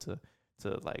itself to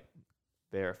like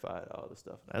verify all the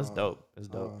stuff. That's dope. It's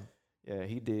dope. Yeah,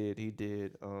 he did.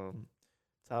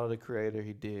 Tyler the Creator.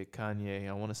 He did Kanye.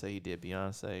 I want to say he did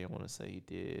Beyonce. I want to say he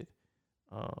did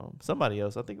somebody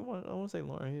else. I want to say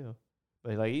Lauryn Hill.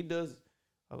 But like he does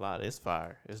a lot. It's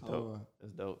fire. It's dope.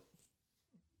 It's dope.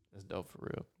 It's dope for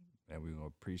real. And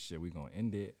we're going to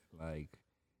end it like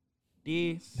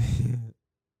this.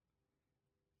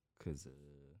 Because this is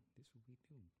what we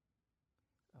do.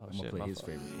 Oh, I'm going to shit, play my his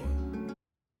fault. favorite part.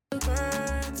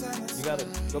 You gotta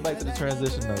go back to the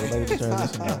transition though. Go back to the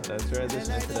transition though. That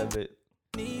transition into that bit.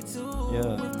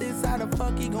 Yeah. With this, how the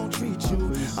fuck he gon' treat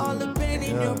you? All the pain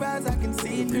in your eyes, I can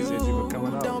see Appreciate you for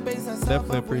coming out. Don't base ourselves Definitely off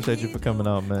what appreciate you he for coming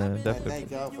out, man. Definitely.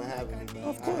 Thank y'all for having me, man.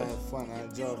 Of course. I had fun. I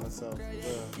enjoyed myself.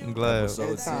 I'm glad. Episode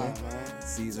Anytime, 10, man.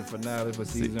 season finale for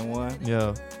season 1.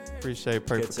 Yeah. Appreciate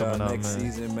Perk Catch for y'all coming out, next man.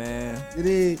 season, man. It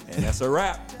is. And that's a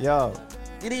wrap. Yo.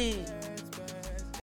 It is.